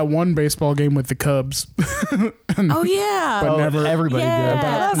about that one baseball game with the Cubs. Oh yeah. But never Everybody Yeah, did.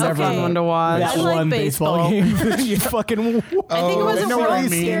 That's a Never- fun one to watch. That I like one baseball game. You fucking. I think it was I a know what I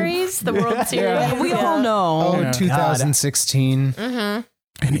World mean. Series. The World Series. We all know. Oh, Yeah. 2016. An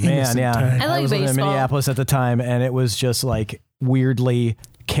Man, innocent yeah. time. I like was living in baseball. Minneapolis at the time, and it was just like weirdly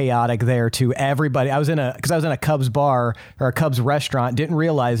chaotic there too. Everybody, I was in a Cubs bar or a Cubs restaurant, didn't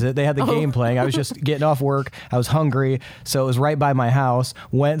realize it. They had the game playing. I was just getting off work. I was hungry, so it was right by my house.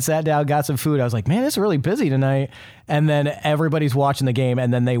 Went, sat down, got some food. I was like, man, it's really busy tonight. And then everybody's watching the game,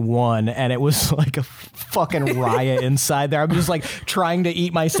 and then they won, and it was like a fucking riot inside there. I'm just like trying to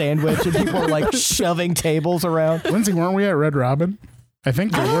eat my sandwich, and people are like shoving tables around. Lindsay, weren't we at Red Robin? I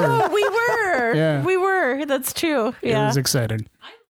think they were. Oh, we were. Yeah. We were. That's true. It Yeah. was exciting.